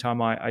well. Every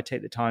time I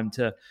take the time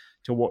to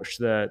watch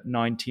the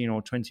 19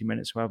 or 20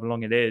 minutes, however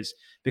long it is,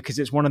 because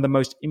it's one of the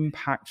most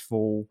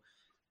impactful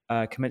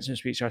commencement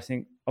speech, I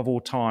think, of all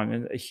time,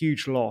 and a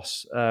huge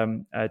loss,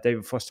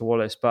 David Foster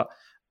Wallace. But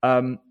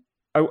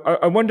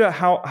I wonder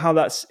how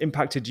that's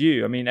impacted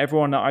you. I mean,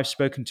 everyone that I've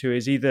spoken to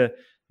is either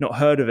not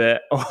heard of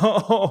it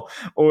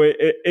or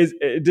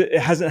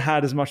it hasn't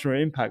had as much of an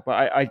impact.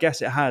 But I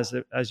guess it has,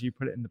 as you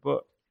put it in the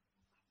book.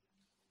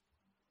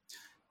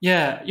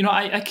 Yeah,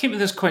 I came to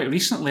this quite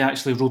recently,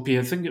 actually, Ropey.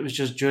 I think it was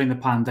just during the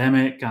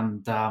pandemic,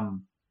 and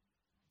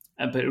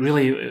but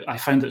really, I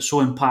found it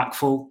so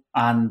impactful,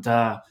 and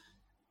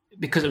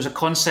because it was a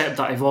concept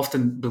that I've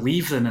often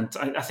believed in, and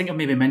I think I've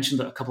maybe mentioned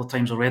it a couple of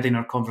times already in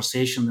our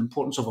conversation, the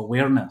importance of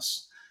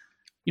awareness.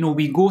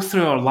 We go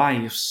through our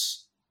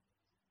lives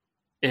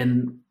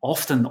in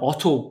often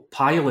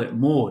autopilot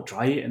mode,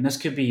 right? And this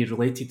could be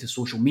related to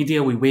social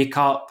media. We wake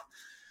up,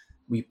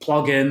 we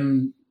plug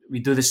in, we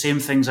do the same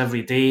things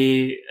every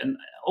day. And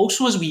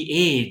also as we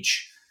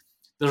age,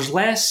 there's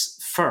less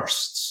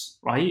firsts,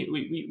 right?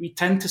 We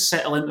tend to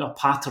settle into a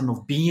pattern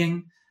of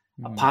being,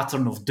 a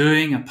pattern of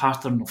doing, a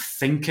pattern of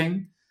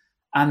thinking.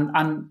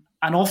 And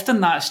often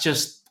that's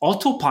just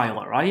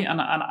autopilot, right? And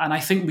I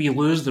think we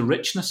lose the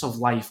richness of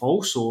life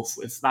also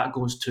if that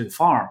goes too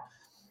far.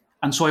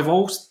 And so I've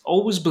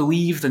always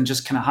believed in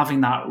just kind of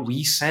having that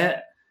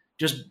reset,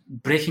 just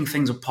breaking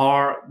things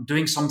apart,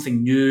 doing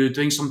something new,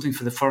 doing something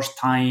for the first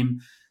time,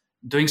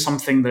 doing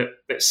something that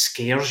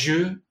scares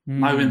you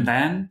now and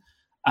then,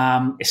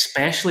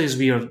 especially as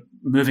we are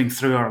moving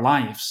through our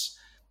lives.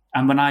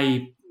 And when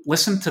I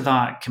listened to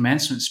that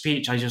commencement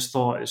speech, I just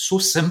thought it's so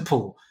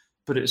simple,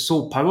 but it's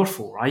so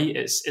powerful, right?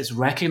 It's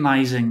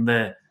recognizing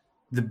the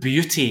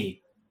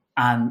beauty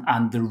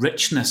and the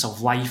richness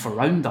of life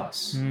around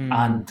us.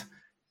 And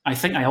I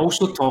think I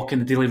also talk in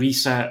the Daily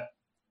Reset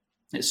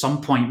at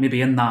some point, maybe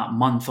in that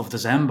month of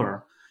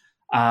December,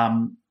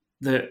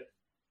 that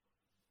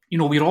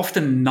we're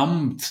often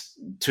numbed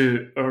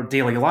to our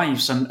daily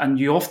lives. And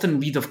you often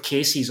read of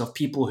cases of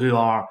people who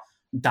are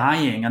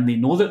dying and they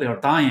know that they're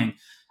dying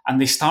and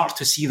they start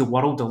to see the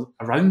world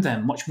around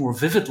them much more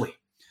vividly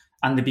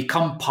and they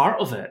become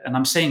part of it. And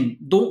I'm saying,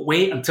 don't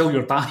wait until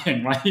you're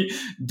dying, right?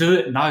 Do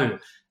it now.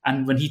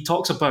 And when he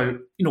talks about,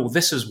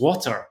 this is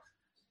water,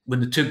 when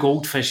the two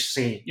goldfish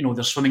say,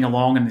 they're swimming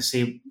along and they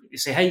say,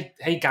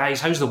 hey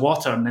guys, how's the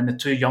water? And then the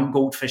two young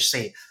goldfish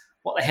say,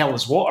 what the hell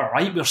is water,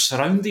 right? We're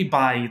surrounded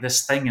by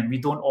this thing and we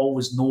don't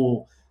always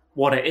know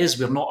what it is.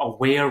 We're not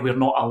aware, we're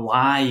not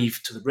alive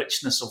to the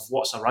richness of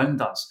what's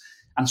around us.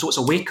 And so it's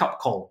a wake-up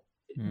call.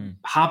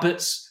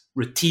 Habits,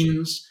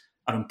 routines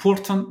are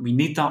important. We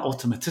need that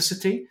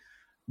automaticity,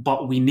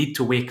 but we need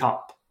to wake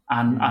up.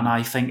 And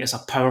I think it's a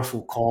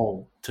powerful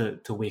call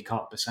to wake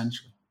up,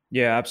 essentially.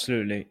 Yeah,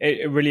 absolutely.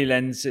 It really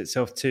lends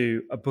itself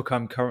to a book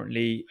I'm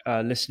currently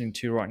listening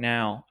to right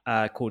now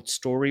called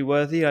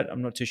Storyworthy.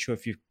 I'm not too sure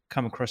if you've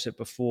come across it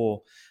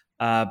before,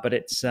 but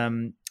it's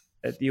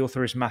the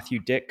author is Matthew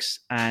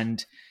Dix,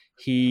 and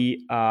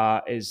he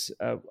is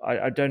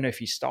I don't know if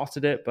he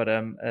started it, but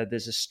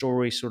there's a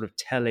story sort of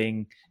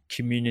telling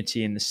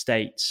community in the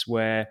States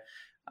where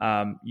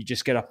you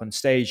just get up on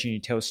stage and you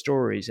tell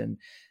stories, and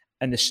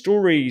the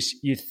stories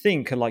you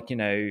think are like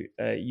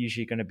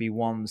usually going to be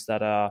ones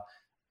that are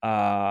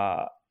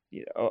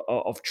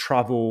of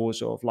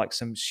travels or of like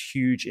some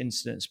huge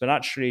incidents, but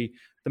actually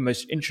the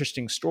most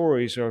interesting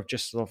stories are of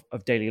just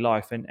of daily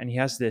life. And he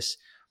has this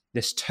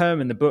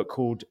term in the book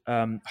called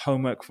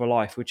homework for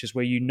life, which is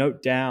where you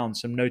note down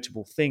some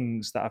notable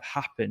things that have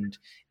happened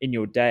in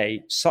your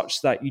day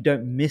such that you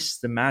don't miss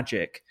the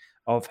magic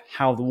of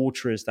how the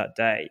water is that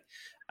day.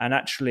 And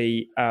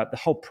actually the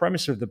whole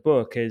premise of the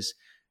book is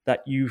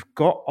that you've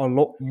got a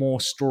lot more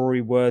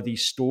story-worthy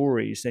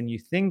stories than you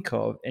think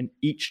of in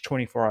each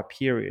 24-hour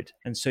period.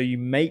 And so you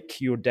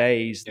make your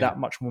days that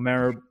much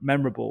more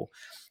memorable.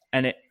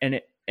 And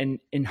it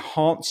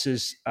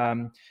enhances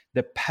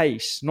the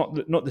pace, not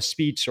the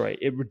speed, sorry.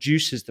 It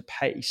reduces the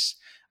pace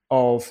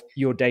of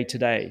your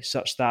day-to-day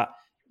such that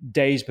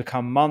days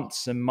become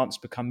months and months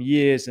become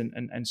years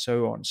and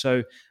so on.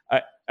 So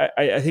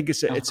I think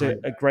it's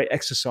a great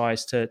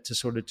exercise to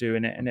sort of do,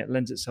 and it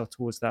lends itself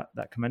towards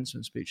that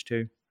commencement speech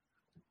too.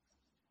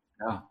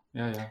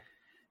 Yeah.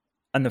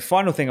 And the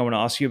final thing I want to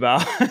ask you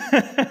about,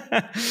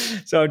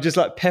 so I'm just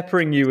like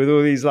peppering you with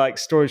all these like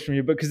stories from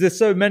your book because there's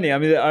so many. I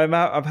mean,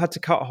 I've had to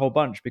cut a whole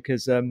bunch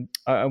because I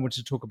wanted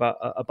to talk about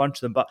a bunch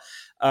of them. But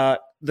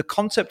the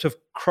concept of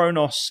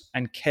Chronos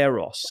and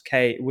Kairos,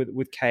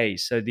 with K.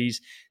 So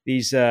these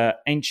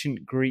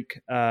ancient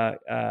Greek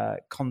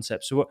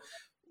concepts. So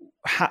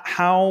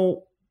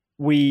how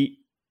we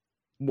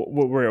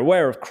what we're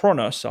aware of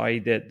chronos, i.e.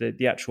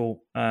 the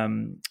actual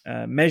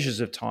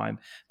measures of time,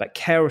 but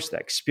kairos, that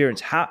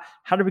experience. How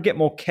do we get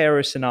more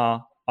kairos in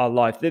our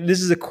life?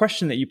 This is a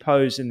question that you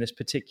pose in this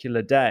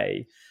particular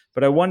day,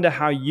 but I wonder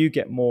how you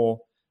get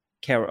more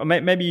kairos. Or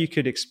maybe you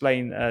could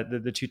explain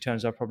the two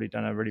terms. I've probably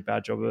done a really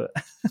bad job of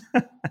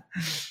it.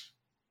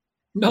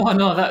 No,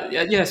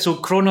 yeah. So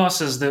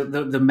chronos is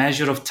the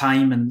measure of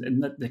time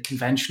in the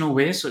conventional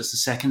way. So it's the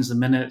seconds, the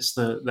minutes,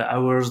 the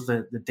hours,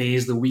 the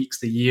days, the weeks,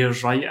 the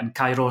years, right? And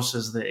kairos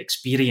is the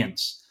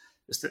experience.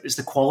 It's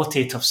the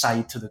qualitative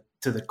side to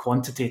the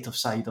quantitative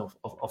side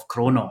of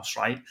chronos,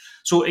 right?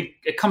 So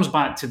it comes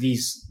back to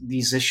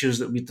these issues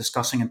that we're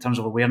discussing in terms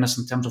of awareness,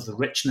 in terms of the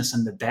richness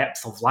and the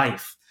depth of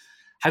life.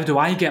 How do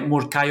I get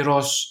more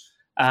kairos?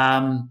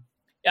 I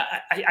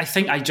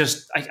think I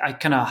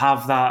kind of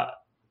have that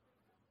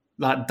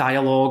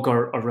dialogue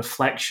or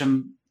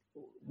reflection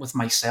with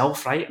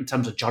myself, right, in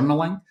terms of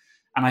journaling.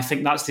 And I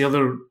think that's the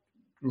other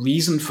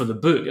reason for the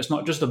book. It's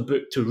not just a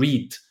book to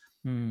read,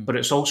 but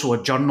it's also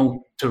a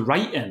journal to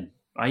write in,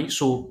 right?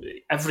 So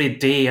every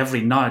day,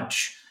 every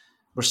nudge,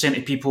 we're saying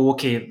to people,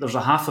 okay, there's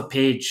a half a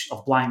page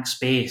of blank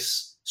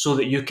space so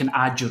that you can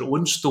add your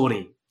own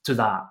story to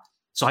that.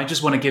 So I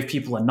just want to give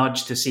people a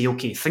nudge to say,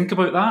 okay, think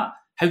about that.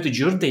 How did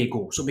your day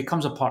go? So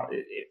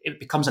it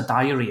becomes a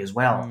diary as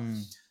well.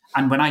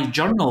 And when I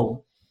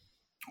journal,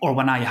 or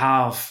when I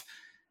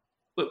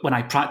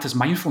practice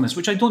mindfulness,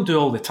 which I don't do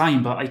all the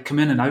time, but I come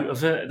in and out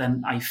of it,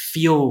 then I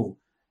feel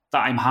that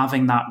I'm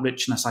having that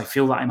richness. I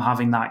feel that I'm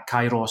having that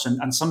kairos,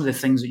 and some of the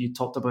things that you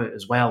talked about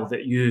as well,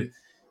 that you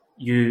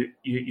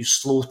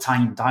slow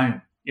time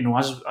down. You know,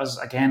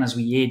 as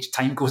we age,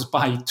 time goes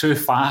by too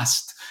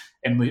fast,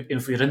 and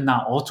if we're in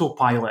that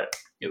autopilot,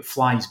 it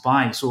flies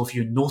by. So if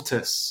you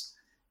notice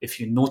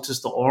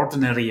the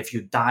ordinary, if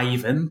you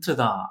dive into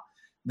that,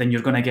 then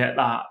you're going to get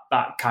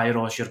that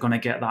kairos, you're going to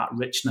get that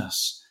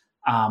richness.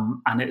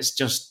 And it's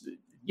just,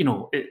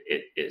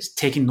 it's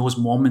taking those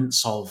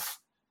moments of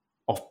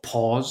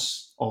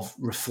pause, of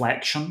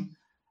reflection,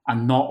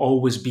 and not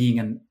always being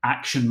in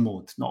action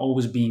mode, not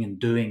always being in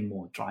doing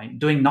mode, right?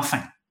 Doing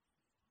nothing.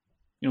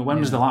 When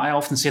was I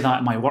often say that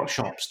in my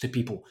workshops to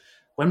people,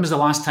 when was the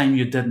last time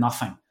you did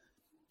nothing?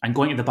 And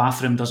going to the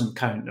bathroom doesn't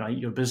count, right?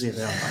 You're busy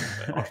there,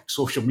 right? Or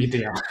social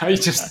media,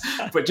 right?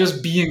 But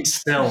just being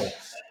still.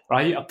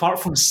 Right? Apart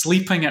from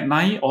sleeping at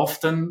night,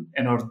 often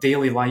in our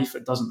daily life,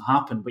 it doesn't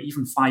happen. But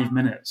even 5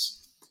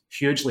 minutes,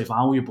 hugely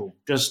valuable.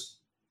 Just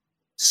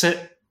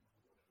sit,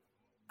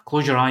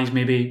 close your eyes,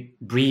 maybe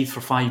breathe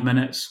for 5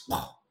 minutes.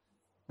 Wow.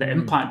 The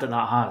impact that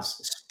has,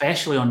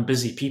 especially on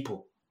busy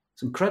people,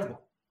 it's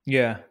incredible.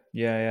 Yeah.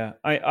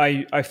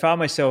 I found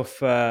myself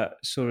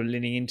sort of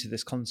leaning into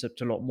this concept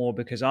a lot more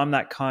because I'm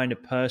that kind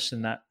of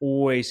person that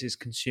always is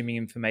consuming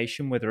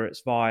information, whether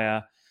it's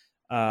via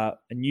a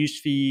news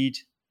feed,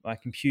 my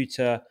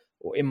computer,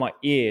 or in my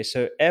ear.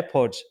 So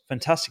AirPods,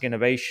 fantastic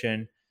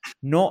innovation,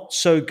 not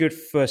so good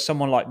for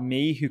someone like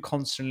me who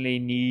constantly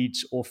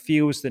needs or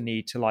feels the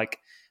need to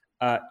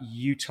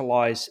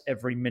utilize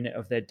every minute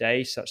of their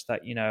day such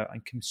that,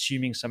 I'm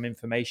consuming some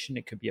information.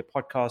 It could be a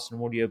podcast, an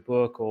audio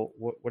book, or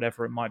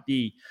whatever it might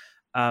be.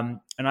 And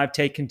I've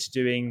taken to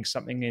doing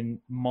something in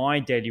my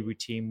daily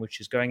routine,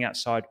 which is going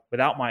outside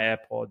without my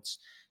AirPods,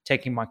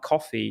 taking my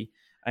coffee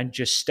and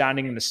just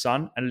standing in the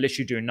sun and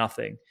literally doing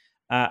nothing.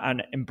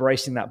 And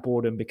embracing that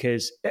boredom,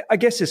 because I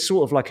guess it's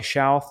sort of like a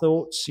shower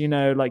thoughts,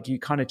 like you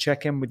kind of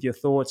check in with your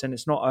thoughts, and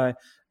it's not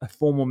a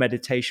formal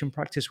meditation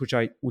practice, which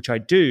I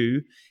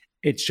do.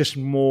 It's just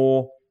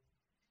more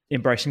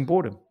embracing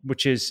boredom,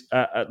 which is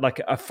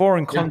like a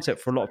foreign concept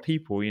for a lot of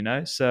people,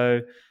 so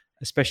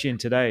especially in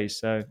today.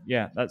 So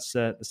yeah, that's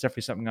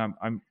definitely something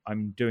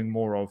I'm doing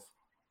more of.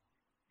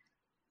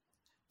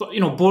 But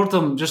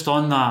boredom, just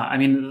on that, I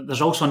mean,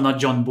 there's also a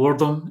nudge on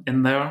boredom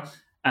in there,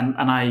 and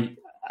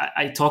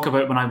I talk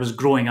about when I was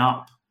growing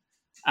up,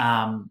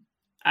 and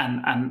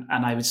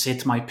I would say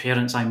to my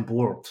parents, I'm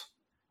bored.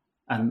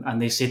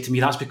 And they say to me,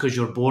 that's because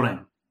you're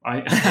boring,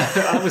 right?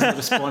 That was the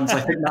response.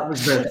 I think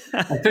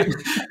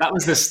that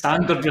was the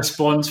standard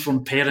response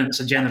from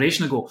parents a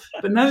generation ago.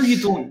 But now you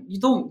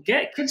don't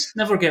get, kids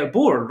never get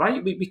bored,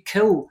 right? We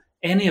kill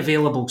any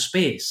available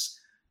space.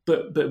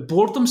 But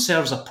boredom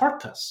serves a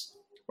purpose,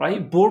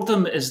 right?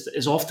 Boredom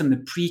is often the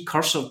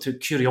precursor to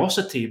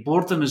curiosity.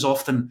 Boredom is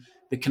often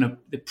the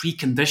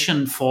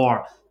precondition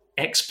for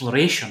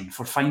exploration,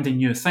 for finding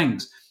new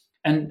things.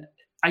 And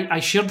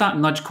I shared that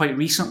nudge quite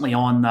recently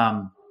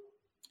on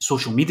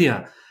social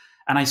media.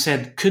 And I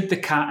said, could The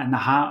Cat in the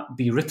Hat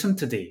be written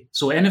today?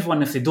 So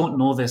anyone, if they don't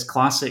know this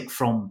classic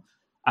from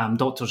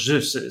Dr.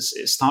 Seuss,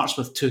 it starts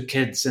with two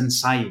kids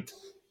inside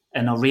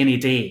in a rainy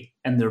day,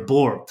 and they're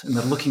bored, and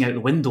they're looking out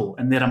the window,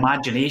 and their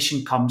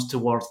imagination comes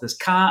towards this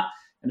cat,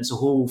 and it's a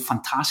whole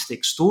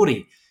fantastic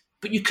story.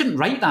 But you couldn't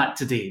write that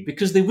today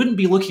because they wouldn't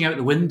be looking out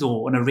the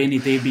window on a rainy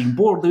day being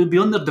bored. They would be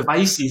on their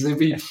devices. They'd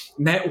be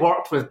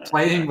networked with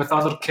playing with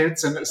other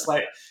kids. And it's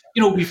like,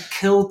 we've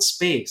killed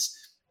space.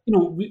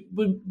 We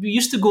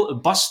used to go to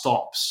bus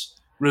stops,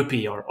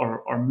 Rupi,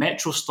 or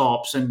metro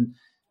stops, and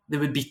there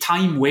would be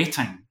time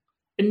waiting.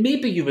 And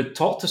maybe you would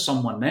talk to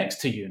someone next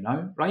to you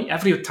now, right?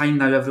 Every time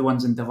now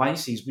everyone's in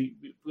devices, we're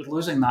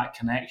losing that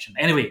connection.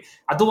 Anyway,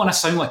 I don't want to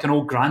sound like an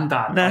old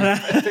granddad. No.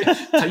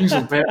 Times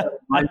are better,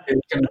 my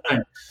kind of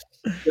thing.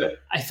 But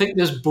I think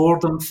this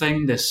boredom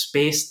thing, this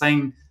space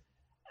thing,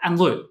 and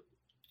look,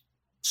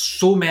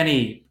 so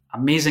many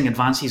amazing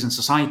advances in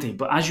society,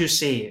 but as you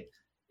say,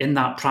 in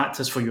that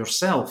practice for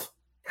yourself,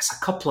 it's a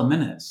couple of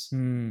minutes.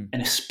 And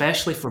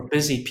especially for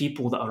busy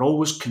people that are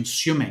always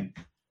consuming,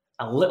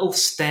 a little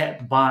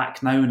step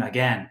back now and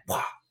again.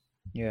 Wow.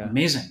 Yeah.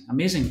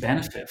 Amazing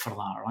benefit for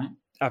that, right?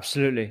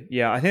 Absolutely.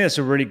 Yeah. I think that's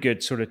a really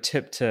good sort of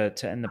tip to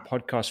end the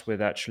podcast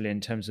with, actually,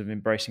 in terms of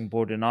embracing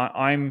boredom.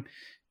 I'm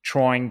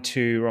trying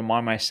to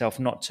remind myself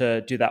not to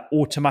do that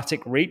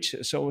automatic reach.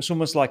 So it's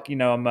almost like,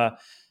 I'm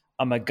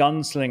a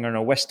gunslinger in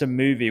a Western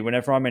movie.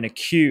 Whenever I'm in a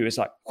queue, it's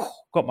like,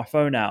 got my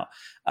phone out.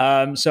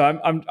 So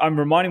I'm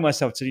reminding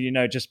myself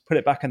to, just put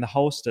it back in the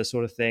holster,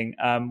 sort of thing.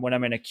 When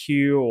I'm in a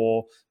queue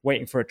or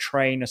waiting for a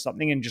train or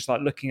something, and just like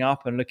looking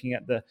up and looking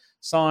at the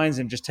signs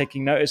and just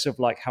taking notice of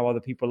like how other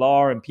people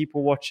are and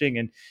people watching,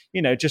 and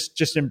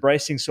just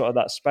embracing sort of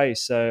that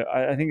space. So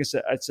I think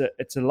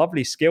it's a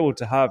lovely skill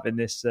to have in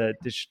this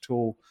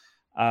digital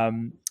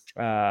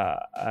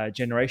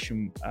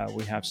generation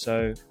we have.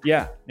 So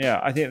yeah,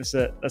 I think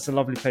that's a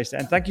lovely place to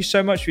end. Thank you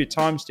so much for your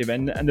time, Steve,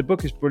 and the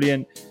book is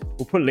brilliant.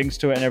 We'll put links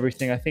to it and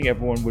everything. I think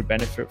everyone would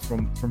benefit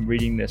from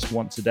reading this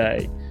once a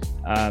day.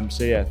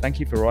 So yeah, thank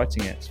you for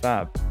writing it. It's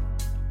fab.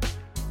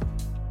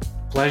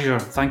 Pleasure.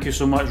 Thank you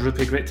so much,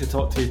 Rupi. Great to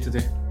talk to you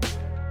today.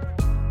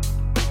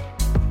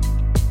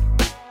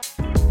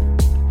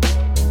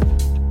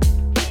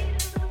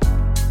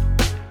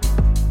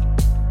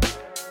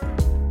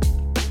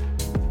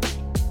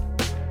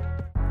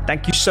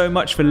 Thank you so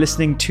much for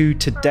listening to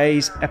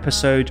today's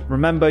episode.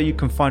 Remember, you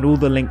can find all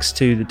the links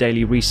to the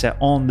Daily Reset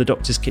on the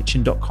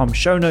doctorskitchen.com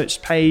show notes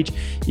page.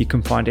 You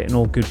can find it in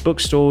all good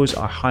bookstores.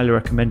 I highly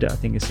recommend it. I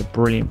think it's a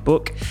brilliant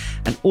book.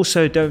 And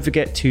also, don't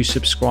forget to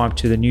subscribe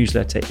to the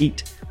newsletter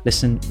Eat,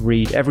 Listen,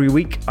 Read. Every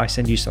week, I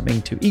send you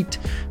something to eat,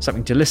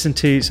 something to listen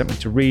to, something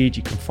to read.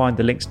 You can find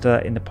the links to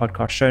that in the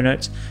podcast show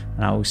notes.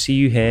 And I will see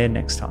you here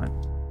next time.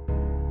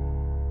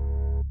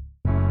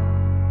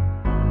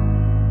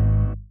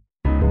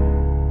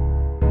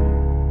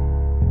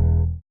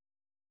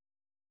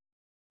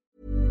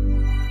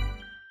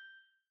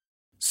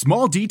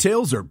 Small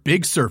details are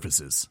big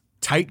surfaces.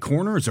 Tight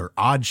corners are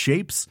odd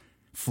shapes.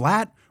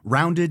 Flat,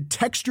 rounded,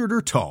 textured,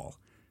 or tall.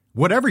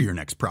 Whatever your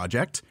next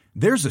project,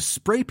 there's a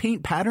spray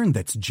paint pattern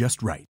that's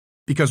just right.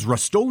 Because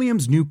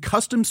Rust-Oleum's new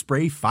Custom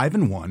Spray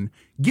 5-in-1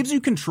 gives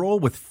you control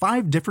with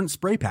 5 different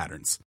spray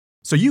patterns.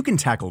 So you can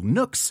tackle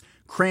nooks,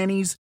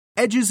 crannies,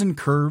 edges, and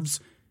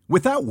curves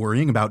without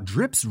worrying about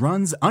drips,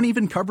 runs,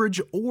 uneven coverage,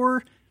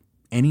 or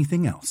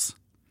anything else.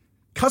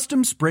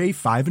 Custom Spray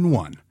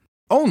 5-in-1.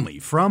 Only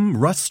from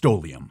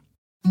Rust-Oleum.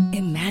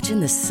 Imagine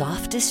the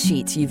softest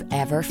sheets you've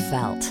ever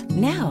felt.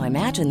 Now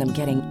imagine them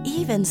getting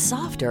even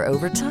softer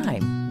over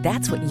time.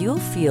 That's what you'll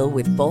feel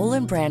with Boll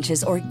 &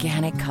 Branch's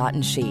organic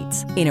cotton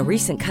sheets. In a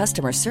recent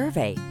customer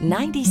survey,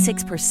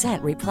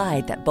 96%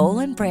 replied that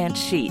Boll & Branch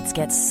sheets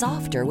get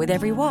softer with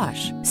every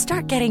wash.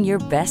 Start getting your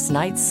best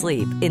night's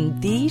sleep in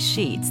these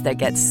sheets that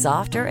get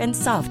softer and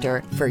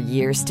softer for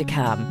years to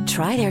come.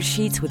 Try their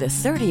sheets with a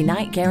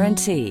 30-night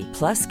guarantee.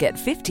 Plus, get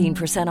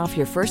 15% off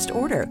your first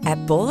order at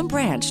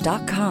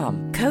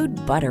bollandbranch.com. Code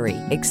BUTTERY.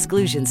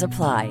 Exclusions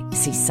apply.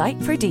 See site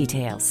for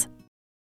details.